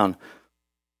those down.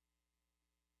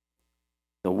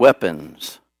 The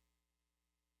weapons.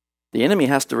 The enemy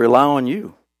has to rely on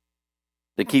you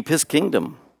to keep his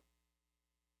kingdom.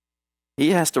 He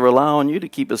has to rely on you to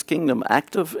keep his kingdom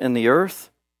active in the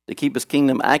earth, to keep his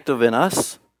kingdom active in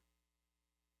us.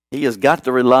 He has got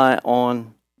to rely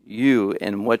on you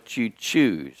and what you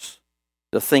choose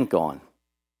to think on.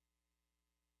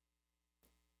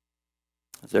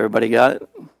 Has everybody got it?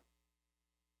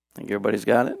 Think everybody's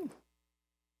got it?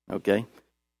 Okay.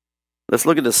 Let's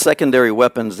look at the secondary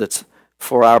weapons that's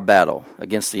for our battle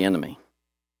against the enemy.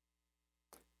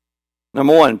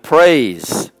 Number one,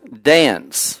 praise,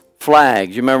 dance,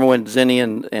 flags. You remember when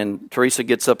Zinni and Teresa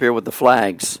gets up here with the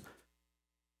flags?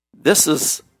 This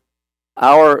is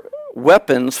our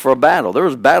weapons for battle. There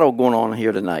was battle going on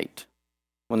here tonight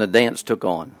when the dance took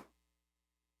on.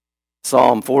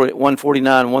 Psalm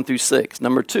 149, 1 through 6.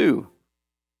 Number two,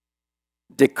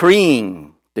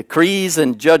 decrees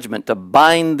and judgment to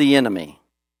bind the enemy.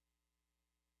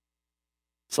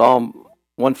 Psalm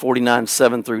 149,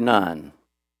 7 through 9.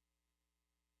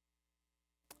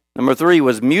 Number three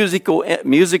was musical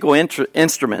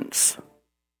instruments.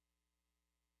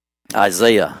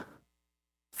 Isaiah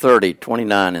 30,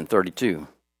 29, and 32.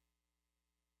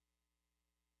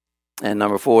 And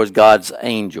number four is God's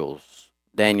angels.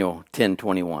 Daniel 10,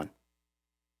 21.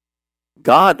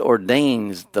 God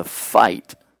ordains the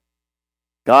fight.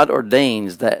 God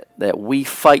ordains that we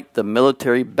fight the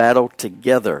military battle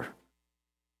together.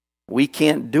 We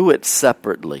can't do it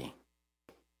separately.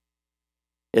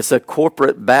 It's a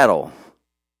corporate battle.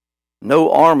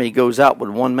 No army goes out with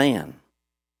one man.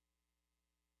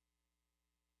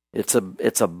 It's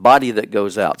a body that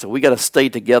goes out. So we got to stay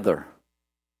together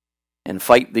and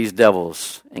fight these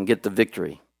devils and get the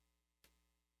victory.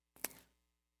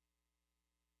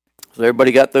 So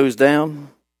everybody got those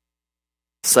down?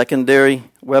 Secondary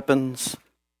weapons.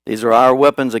 These are our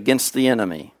weapons against the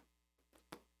enemy.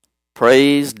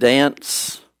 Praise,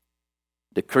 dance,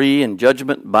 decree and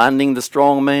judgment, binding the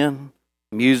strong man,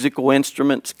 musical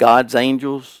instruments, God's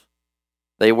angels.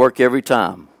 They work every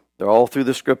time. They're all through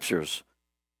the scriptures.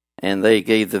 And they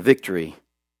gave the victory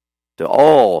to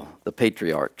all the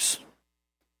patriarchs.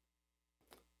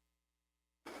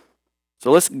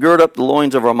 So let's gird up the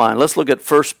loins of our mind. Let's look at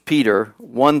 1 Peter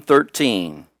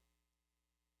 1:13.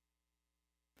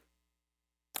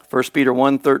 1 Peter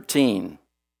 1:13.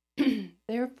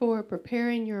 Therefore,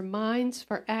 preparing your minds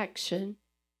for action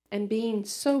and being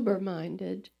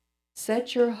sober-minded,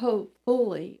 set your hope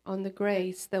fully on the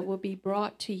grace that will be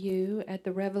brought to you at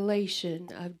the revelation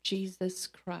of Jesus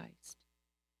Christ.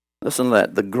 Listen to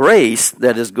that. The grace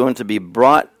that is going to be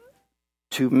brought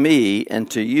to me and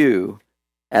to you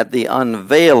at the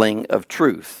unveiling of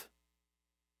truth.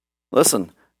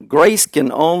 Listen, grace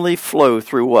can only flow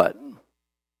through what?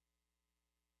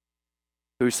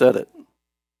 Who said it?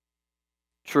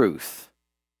 Truth.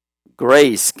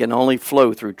 Grace can only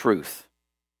flow through truth.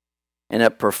 And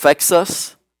it perfects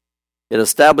us, it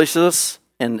establishes us,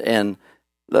 and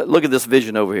look at this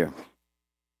vision over here.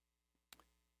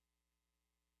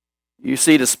 You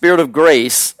see the spirit of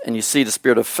grace and you see the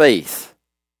spirit of faith.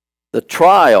 The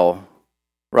trial,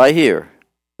 right here,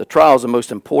 the trial is the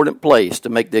most important place to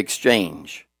make the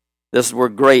exchange. This is where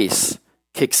grace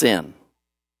kicks in.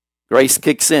 Grace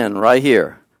kicks in right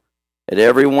here at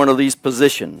every one of these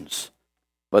positions.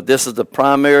 But this is the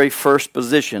primary first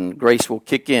position grace will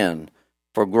kick in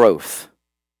for growth.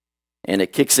 And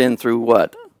it kicks in through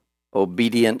what?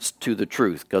 Obedience to the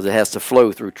truth, because it has to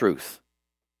flow through truth.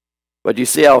 But you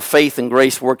see how faith and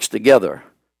grace works together.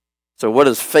 So what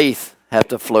does faith have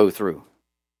to flow through?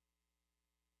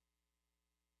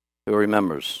 Who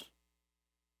remembers?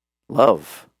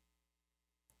 Love.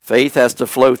 Faith has to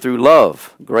flow through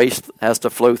love. Grace has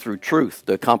to flow through truth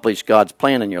to accomplish God's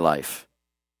plan in your life.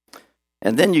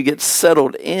 And then you get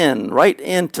settled in, right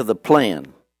into the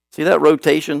plan. See that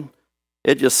rotation?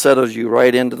 It just settles you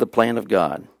right into the plan of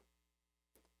God.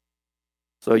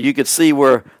 So you could see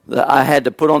where I had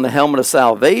to put on the helmet of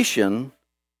salvation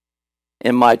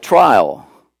in my trial,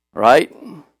 right?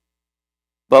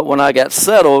 But when I got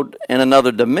settled in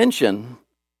another dimension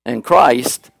in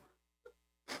Christ,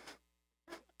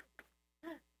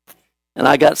 and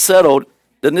I got settled,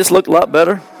 didn't this look a lot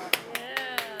better?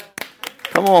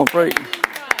 Come on, pray.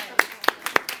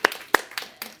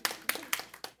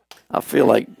 I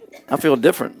feel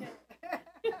different.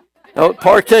 Oh,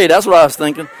 parquet, that's what I was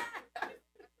thinking.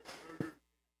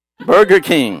 Burger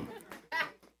King.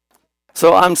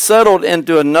 So I'm settled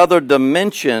into another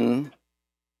dimension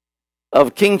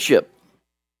of kingship,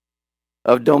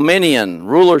 of dominion,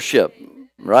 rulership,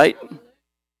 right?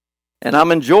 And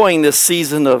I'm enjoying this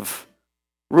season of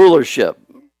rulership.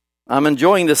 I'm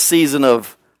enjoying this season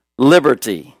of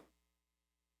liberty.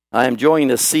 I'm enjoying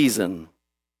this season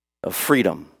of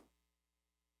freedom.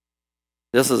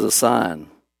 This is a sign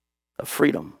of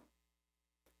freedom.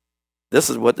 This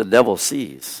is what the devil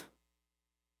sees.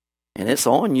 And it's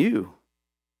on you.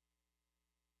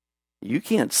 You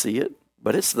can't see it,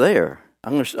 but it's there.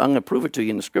 I'm going to prove it to you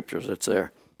in the scriptures. It's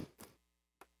there.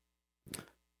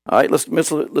 All right, let's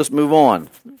move on.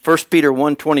 1 Peter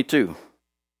 1:22.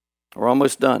 We're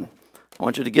almost done. I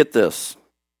want you to get this.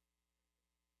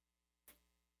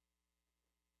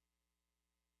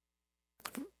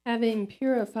 Having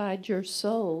purified your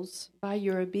souls by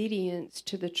your obedience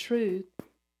to the truth,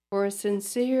 for a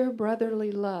sincere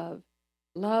brotherly love,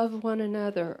 love one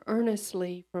another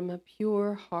earnestly from a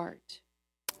pure heart.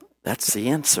 That's the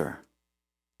answer.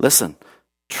 Listen,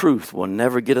 truth will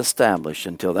never get established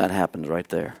until that happens right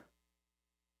there.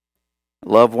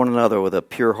 Love one another with a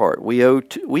pure heart. We owe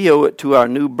it to our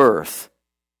new birth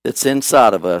that's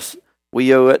inside of us.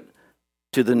 We owe it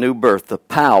to the new birth, the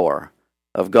power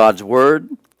of God's Word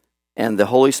and the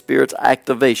Holy Spirit's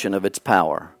activation of its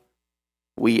power.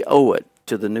 We owe it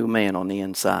to the new man on the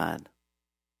inside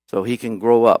so he can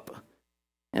grow up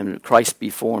and Christ be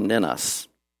formed in us.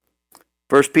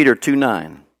 1 Peter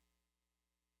 2:9.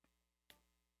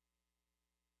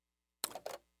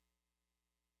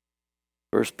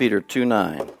 First Peter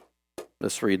 2:9.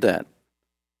 Let's read that.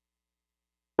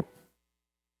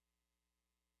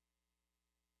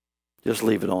 Just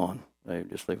leave it on.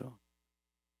 Just leave it on.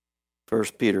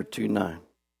 1 Peter 2:9.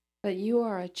 But you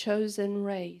are a chosen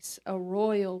race, a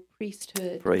royal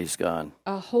priesthood. Praise God.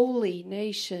 A holy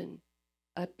nation,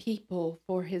 a people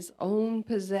for his own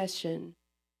possession,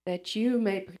 that you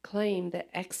may proclaim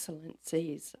the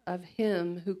excellencies of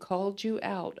him who called you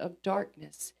out of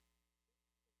darkness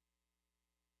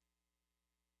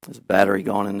Is battery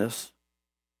gone in this?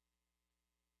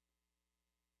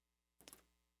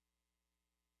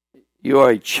 You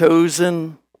are a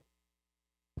chosen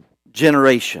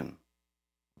generation,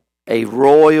 a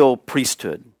royal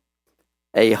priesthood,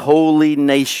 a holy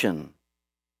nation.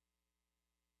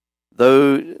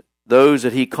 Those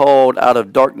that he called out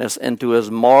of darkness into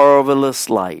his marvelous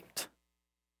light.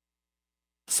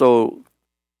 So,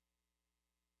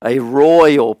 a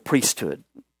royal priesthood.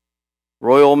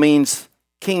 Royal means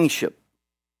kingship.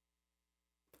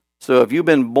 So if you've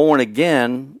been born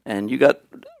again and you got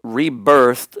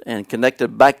rebirthed and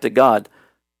connected back to God,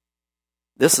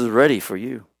 this is ready for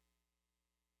you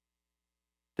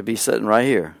to be sitting right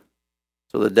here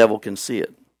so the devil can see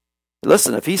it.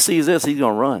 Listen, if he sees this, he's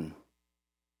going to run.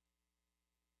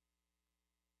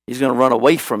 He's going to run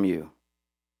away from you.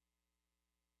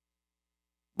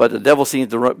 But the devil seems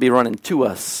to be running to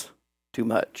us too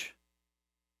much,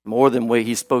 more than way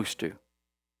he's supposed to.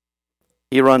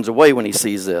 He runs away when he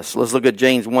sees this. Let's look at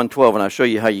James 1:12, and I'll show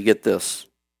you how you get this.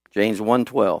 James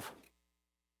 1:12.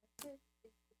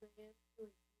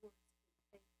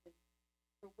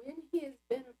 For when he has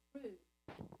been approved,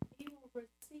 he will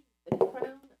receive the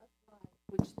crown of life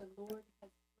which the Lord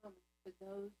has promised to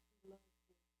those who love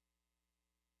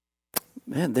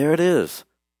him. Man, there it is.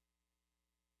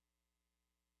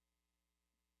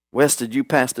 Wes, did you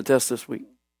pass the test this week?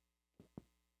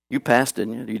 You passed,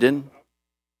 didn't you? You didn't?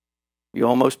 You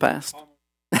almost passed?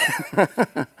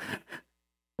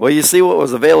 Well, you see what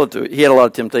was available to him. He had a lot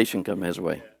of temptation come his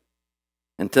way.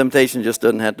 And temptation just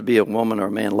doesn't have to be a woman or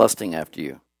a man lusting after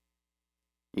you.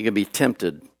 You can be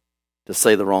tempted to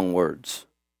say the wrong words.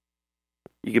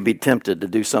 You can be tempted to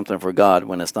do something for God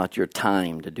when it's not your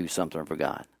time to do something for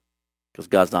God. Because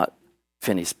God's not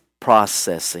finished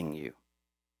processing you.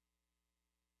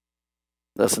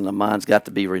 Listen, the mind's got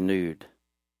to be renewed.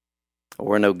 Or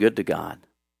we're no good to God.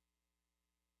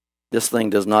 This thing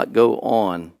does not go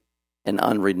on an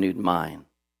unrenewed mind.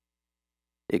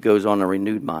 It goes on a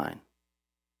renewed mind.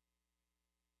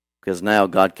 Because now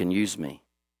God can use me.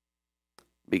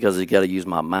 Because he's got to use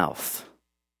my mouth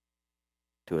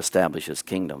to establish his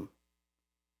kingdom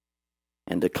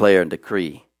and declare and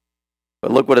decree.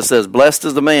 But look what it says. Blessed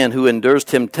is the man who endures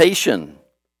temptation,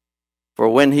 for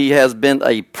when he has been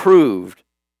approved,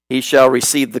 he shall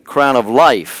receive the crown of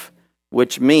life,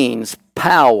 which means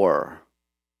power.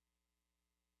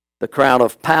 The crown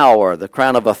of power, the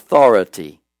crown of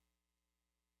authority,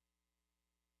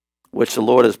 which the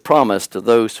Lord has promised to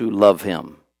those who love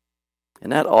him. Isn't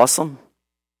that awesome?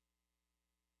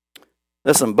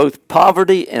 Listen, both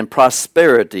poverty and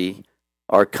prosperity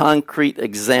are concrete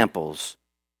examples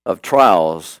of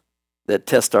trials that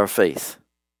test our faith.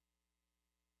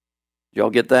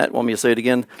 Y'all get that? Want me to say it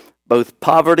again? Both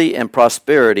poverty and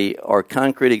prosperity are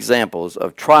concrete examples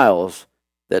of trials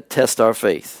that test our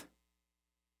faith.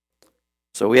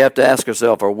 So we have to ask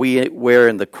ourselves, are we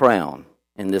wearing the crown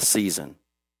in this season?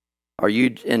 Are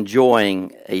you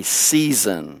enjoying a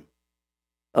season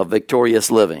of victorious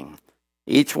living?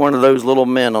 Each one of those little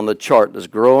men on the chart is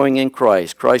growing in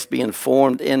Christ, Christ being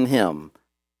formed in him.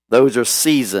 Those are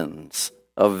seasons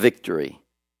of victory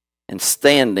and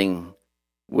standing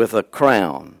with a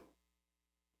crown.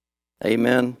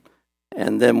 Amen.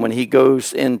 And then when he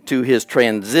goes into his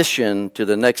transition to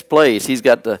the next place, he's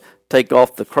got to take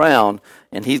off the crown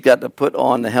and he's got to put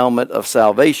on the helmet of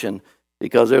salvation,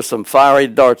 because there's some fiery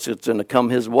darts that's going to come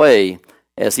his way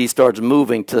as he starts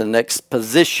moving to the next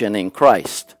position in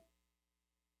Christ.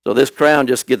 So this crown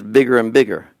just gets bigger and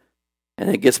bigger, and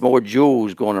it gets more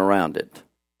jewels going around it.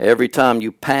 Every time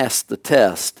you pass the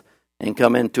test and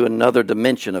come into another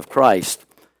dimension of Christ,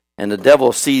 and the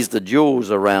devil sees the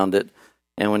jewels around it,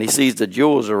 and when he sees the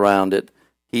jewels around it,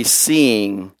 he's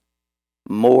seeing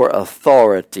more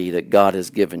authority that God has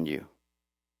given you.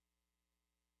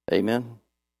 Amen?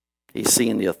 He's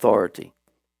seeing the authority.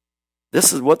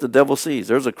 This is what the devil sees.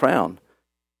 There's a crown.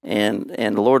 And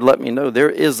the Lord let me know there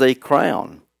is a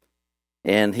crown.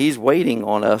 And he's waiting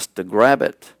on us to grab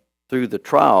it through the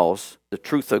trials, the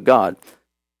truth of God.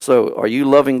 So are you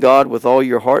loving God with all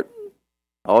your heart,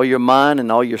 all your mind,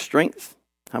 and all your strength?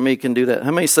 How many can do that?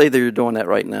 How many say that you're doing that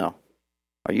right now?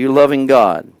 Are you loving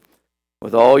God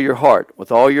with all your heart,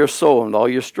 with all your soul, and all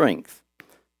your strength?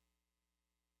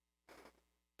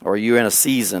 Or are you in a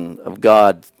season of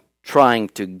God trying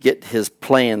to get his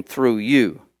plan through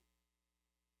you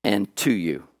and to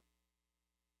you?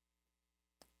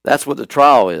 That's what the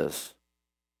trial is.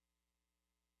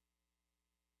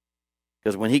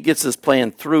 Because when he gets his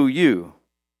plan through you,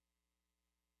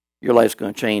 your life's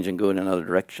going to change and go in another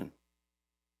direction.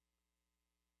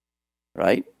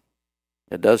 Right?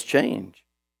 It does change.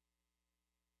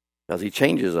 Because he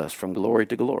changes us from glory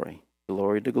to glory,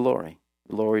 glory to glory,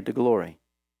 glory to glory.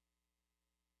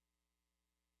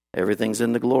 Everything's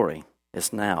in the glory.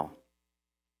 It's now.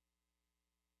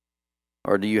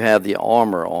 Or do you have the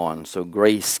armor on so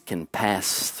grace can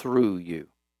pass through you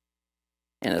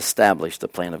and establish the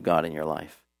plan of God in your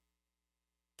life?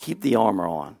 Keep the armor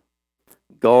on.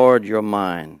 Guard your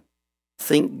mind.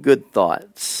 Think good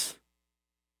thoughts.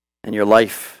 And your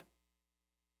life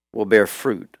will bear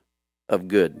fruit of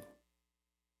good.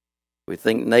 We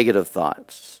think negative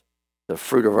thoughts. The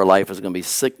fruit of our life is going to be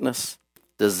sickness,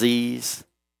 disease,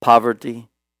 poverty,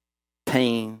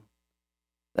 pain.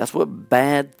 That's what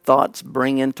bad thoughts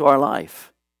bring into our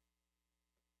life.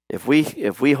 If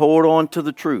we hold on to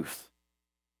the truth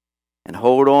and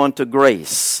hold on to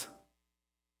grace,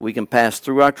 we can pass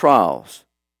through our trials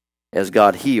as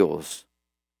God heals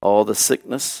all the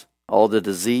sickness, all the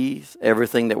disease,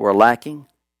 everything that we're lacking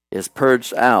is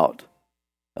purged out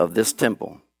of this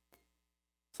temple.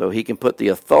 So he can put the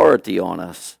authority on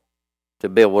us to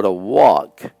be able to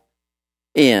walk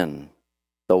in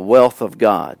the wealth of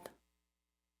God,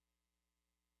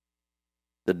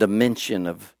 the dimension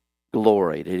of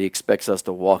glory that he expects us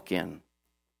to walk in.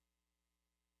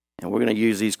 And we're going to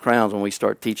use these crowns when we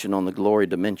start teaching on the glory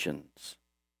dimensions,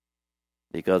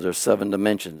 because there's 7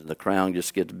 dimensions. The crown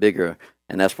just gets bigger,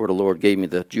 and that's where the Lord gave me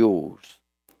the jewels.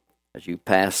 As you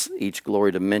pass each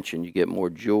glory dimension, you get more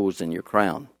jewels in your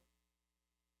crown.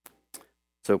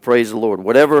 So praise the Lord.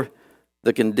 Whatever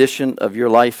the condition of your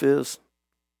life is,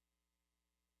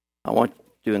 I want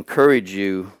to encourage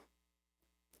you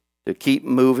to keep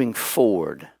moving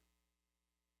forward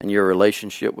in your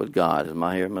relationship with God. Is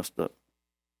my hair messed up?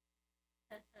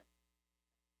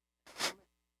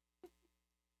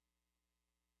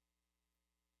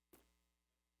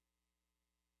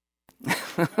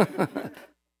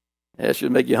 That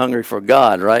should make you hungry for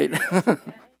God, right?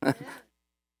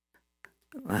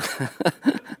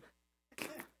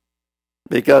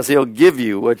 Because he'll give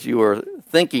you what you were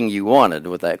thinking you wanted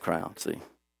with that crown, see?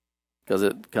 Because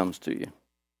it comes to you.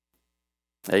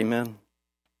 Amen.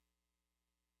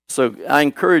 So I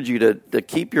encourage you to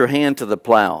keep your hand to the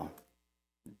plow.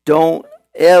 Don't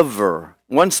ever,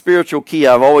 one spiritual key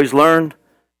I've always learned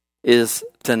is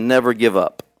to never give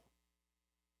up.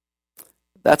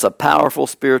 That's a powerful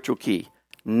spiritual key.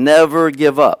 Never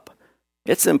give up.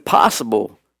 It's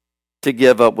impossible to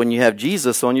give up when you have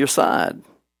Jesus on your side.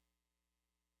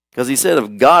 Because he said,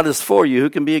 if God is for you, who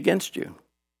can be against you?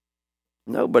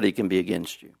 Nobody can be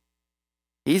against you.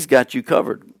 He's got you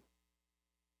covered.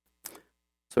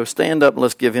 So stand up and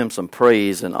let's give him some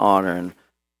praise and honor. And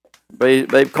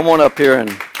babe, come on up here and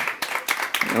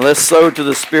let's sow to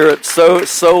the Spirit.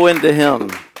 Sow into him.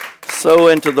 Sow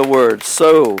into the Word.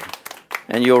 Sow.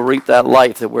 And you'll reap that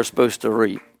life that we're supposed to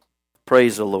reap.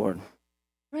 Praise the Lord.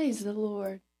 Praise the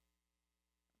Lord.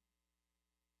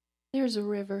 There's a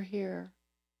river here.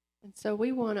 And so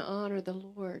we want to honor the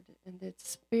Lord and the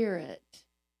Spirit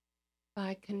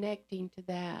by connecting to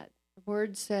that. The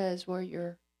Word says where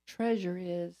your treasure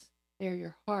is, there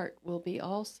your heart will be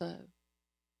also.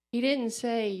 He didn't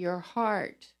say your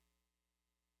heart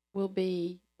will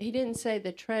be, he didn't say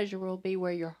the treasure will be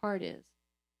where your heart is.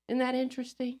 Isn't that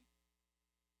interesting?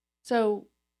 So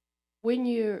when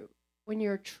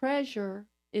your treasure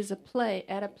is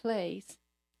at a place,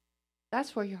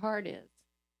 that's where your heart is.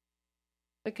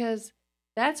 Because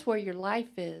that's where your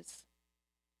life is.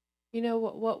 You know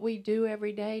what we do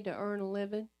every day to earn a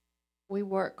living? We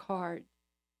work hard.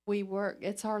 We work.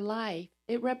 It's our life.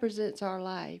 It represents our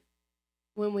life.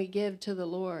 When we give to the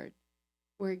Lord,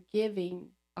 we're giving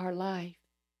our life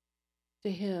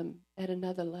to him at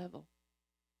another level.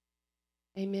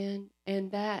 Amen.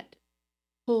 And that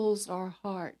pulls our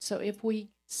heart. So if we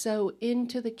sow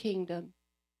into the kingdom,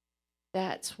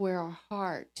 that's where our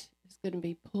heart is going to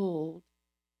be pulled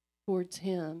towards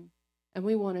him. And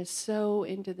we want to sow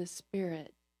into the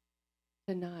Spirit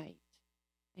tonight.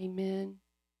 Amen.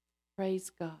 Praise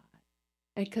God.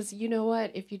 And because you know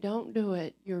what? If you don't do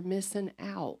it, you're missing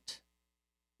out.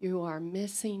 You are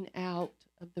missing out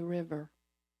of the river.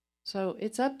 So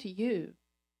it's up to you,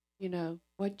 you know,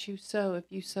 what you sow. If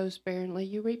you sow sparingly,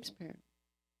 you reap sparingly.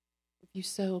 If you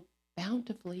sow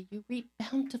bountifully, you reap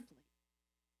bountifully.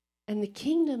 And the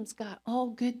kingdom's got all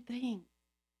good things.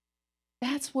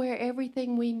 That's where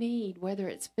everything we need, whether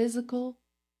it's physical,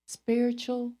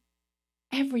 spiritual,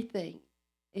 everything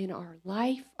in our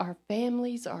life, our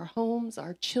families, our homes,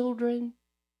 our children,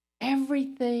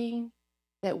 everything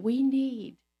that we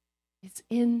need is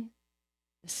in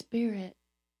the Spirit,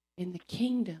 in the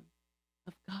kingdom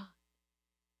of God.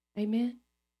 Amen?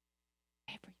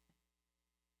 Everything.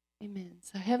 Amen.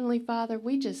 So, Heavenly Father,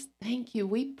 we just thank you.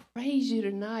 We praise you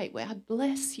tonight. I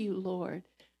bless you, Lord,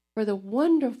 for the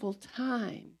wonderful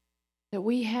time that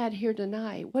we had here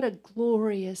tonight. What a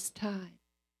glorious time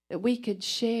that we could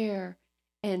share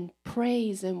and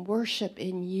praise and worship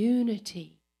in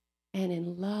unity and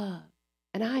in love.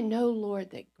 And I know,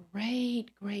 Lord, that great,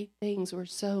 great things were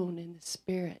sown in the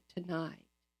Spirit tonight.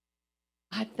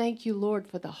 I thank you, Lord,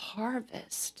 for the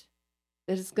harvest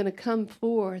that is going to come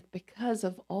forth because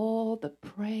of all the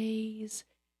praise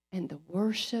and the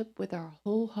worship with our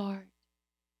whole heart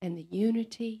and the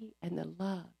unity and the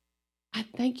love. I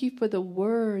thank you for the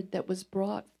word that was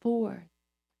brought forth.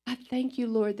 I thank you,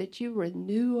 Lord, that you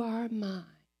renew our minds,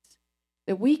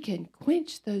 that we can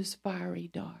quench those fiery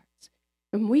darts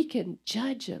and we can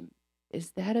judge them.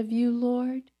 Is that of you,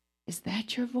 Lord? Is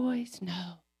that your voice?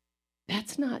 No,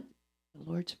 that's not the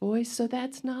Lord's voice, so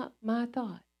that's not my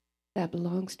thought. That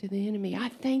belongs to the enemy. I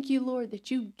thank you, Lord,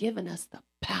 that you've given us the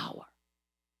power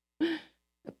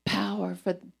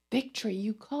for victory.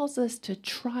 You cause us to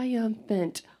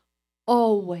triumphant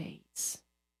always.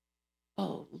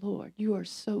 Oh, Lord, you are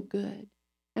so good.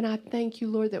 And I thank you,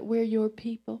 Lord, that we're your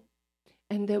people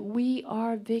and that we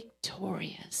are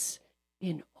victorious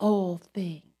in all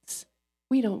things.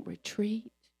 We don't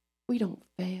retreat. We don't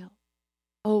fail.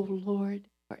 Oh, Lord,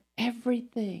 for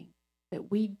everything that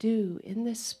we do in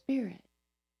the Spirit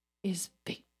is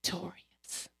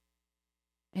victorious.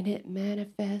 And it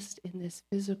manifests in this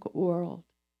physical world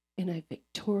in a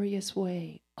victorious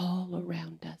way all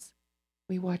around us.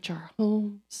 We watch our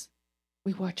homes.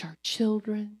 We watch our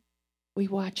children. We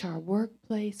watch our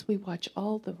workplace. We watch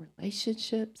all the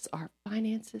relationships, our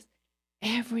finances.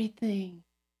 Everything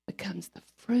becomes the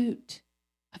fruit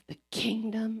of the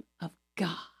kingdom of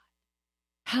God.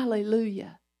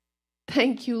 Hallelujah.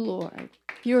 Thank you, Lord.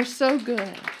 You're so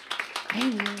good.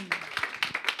 Amen.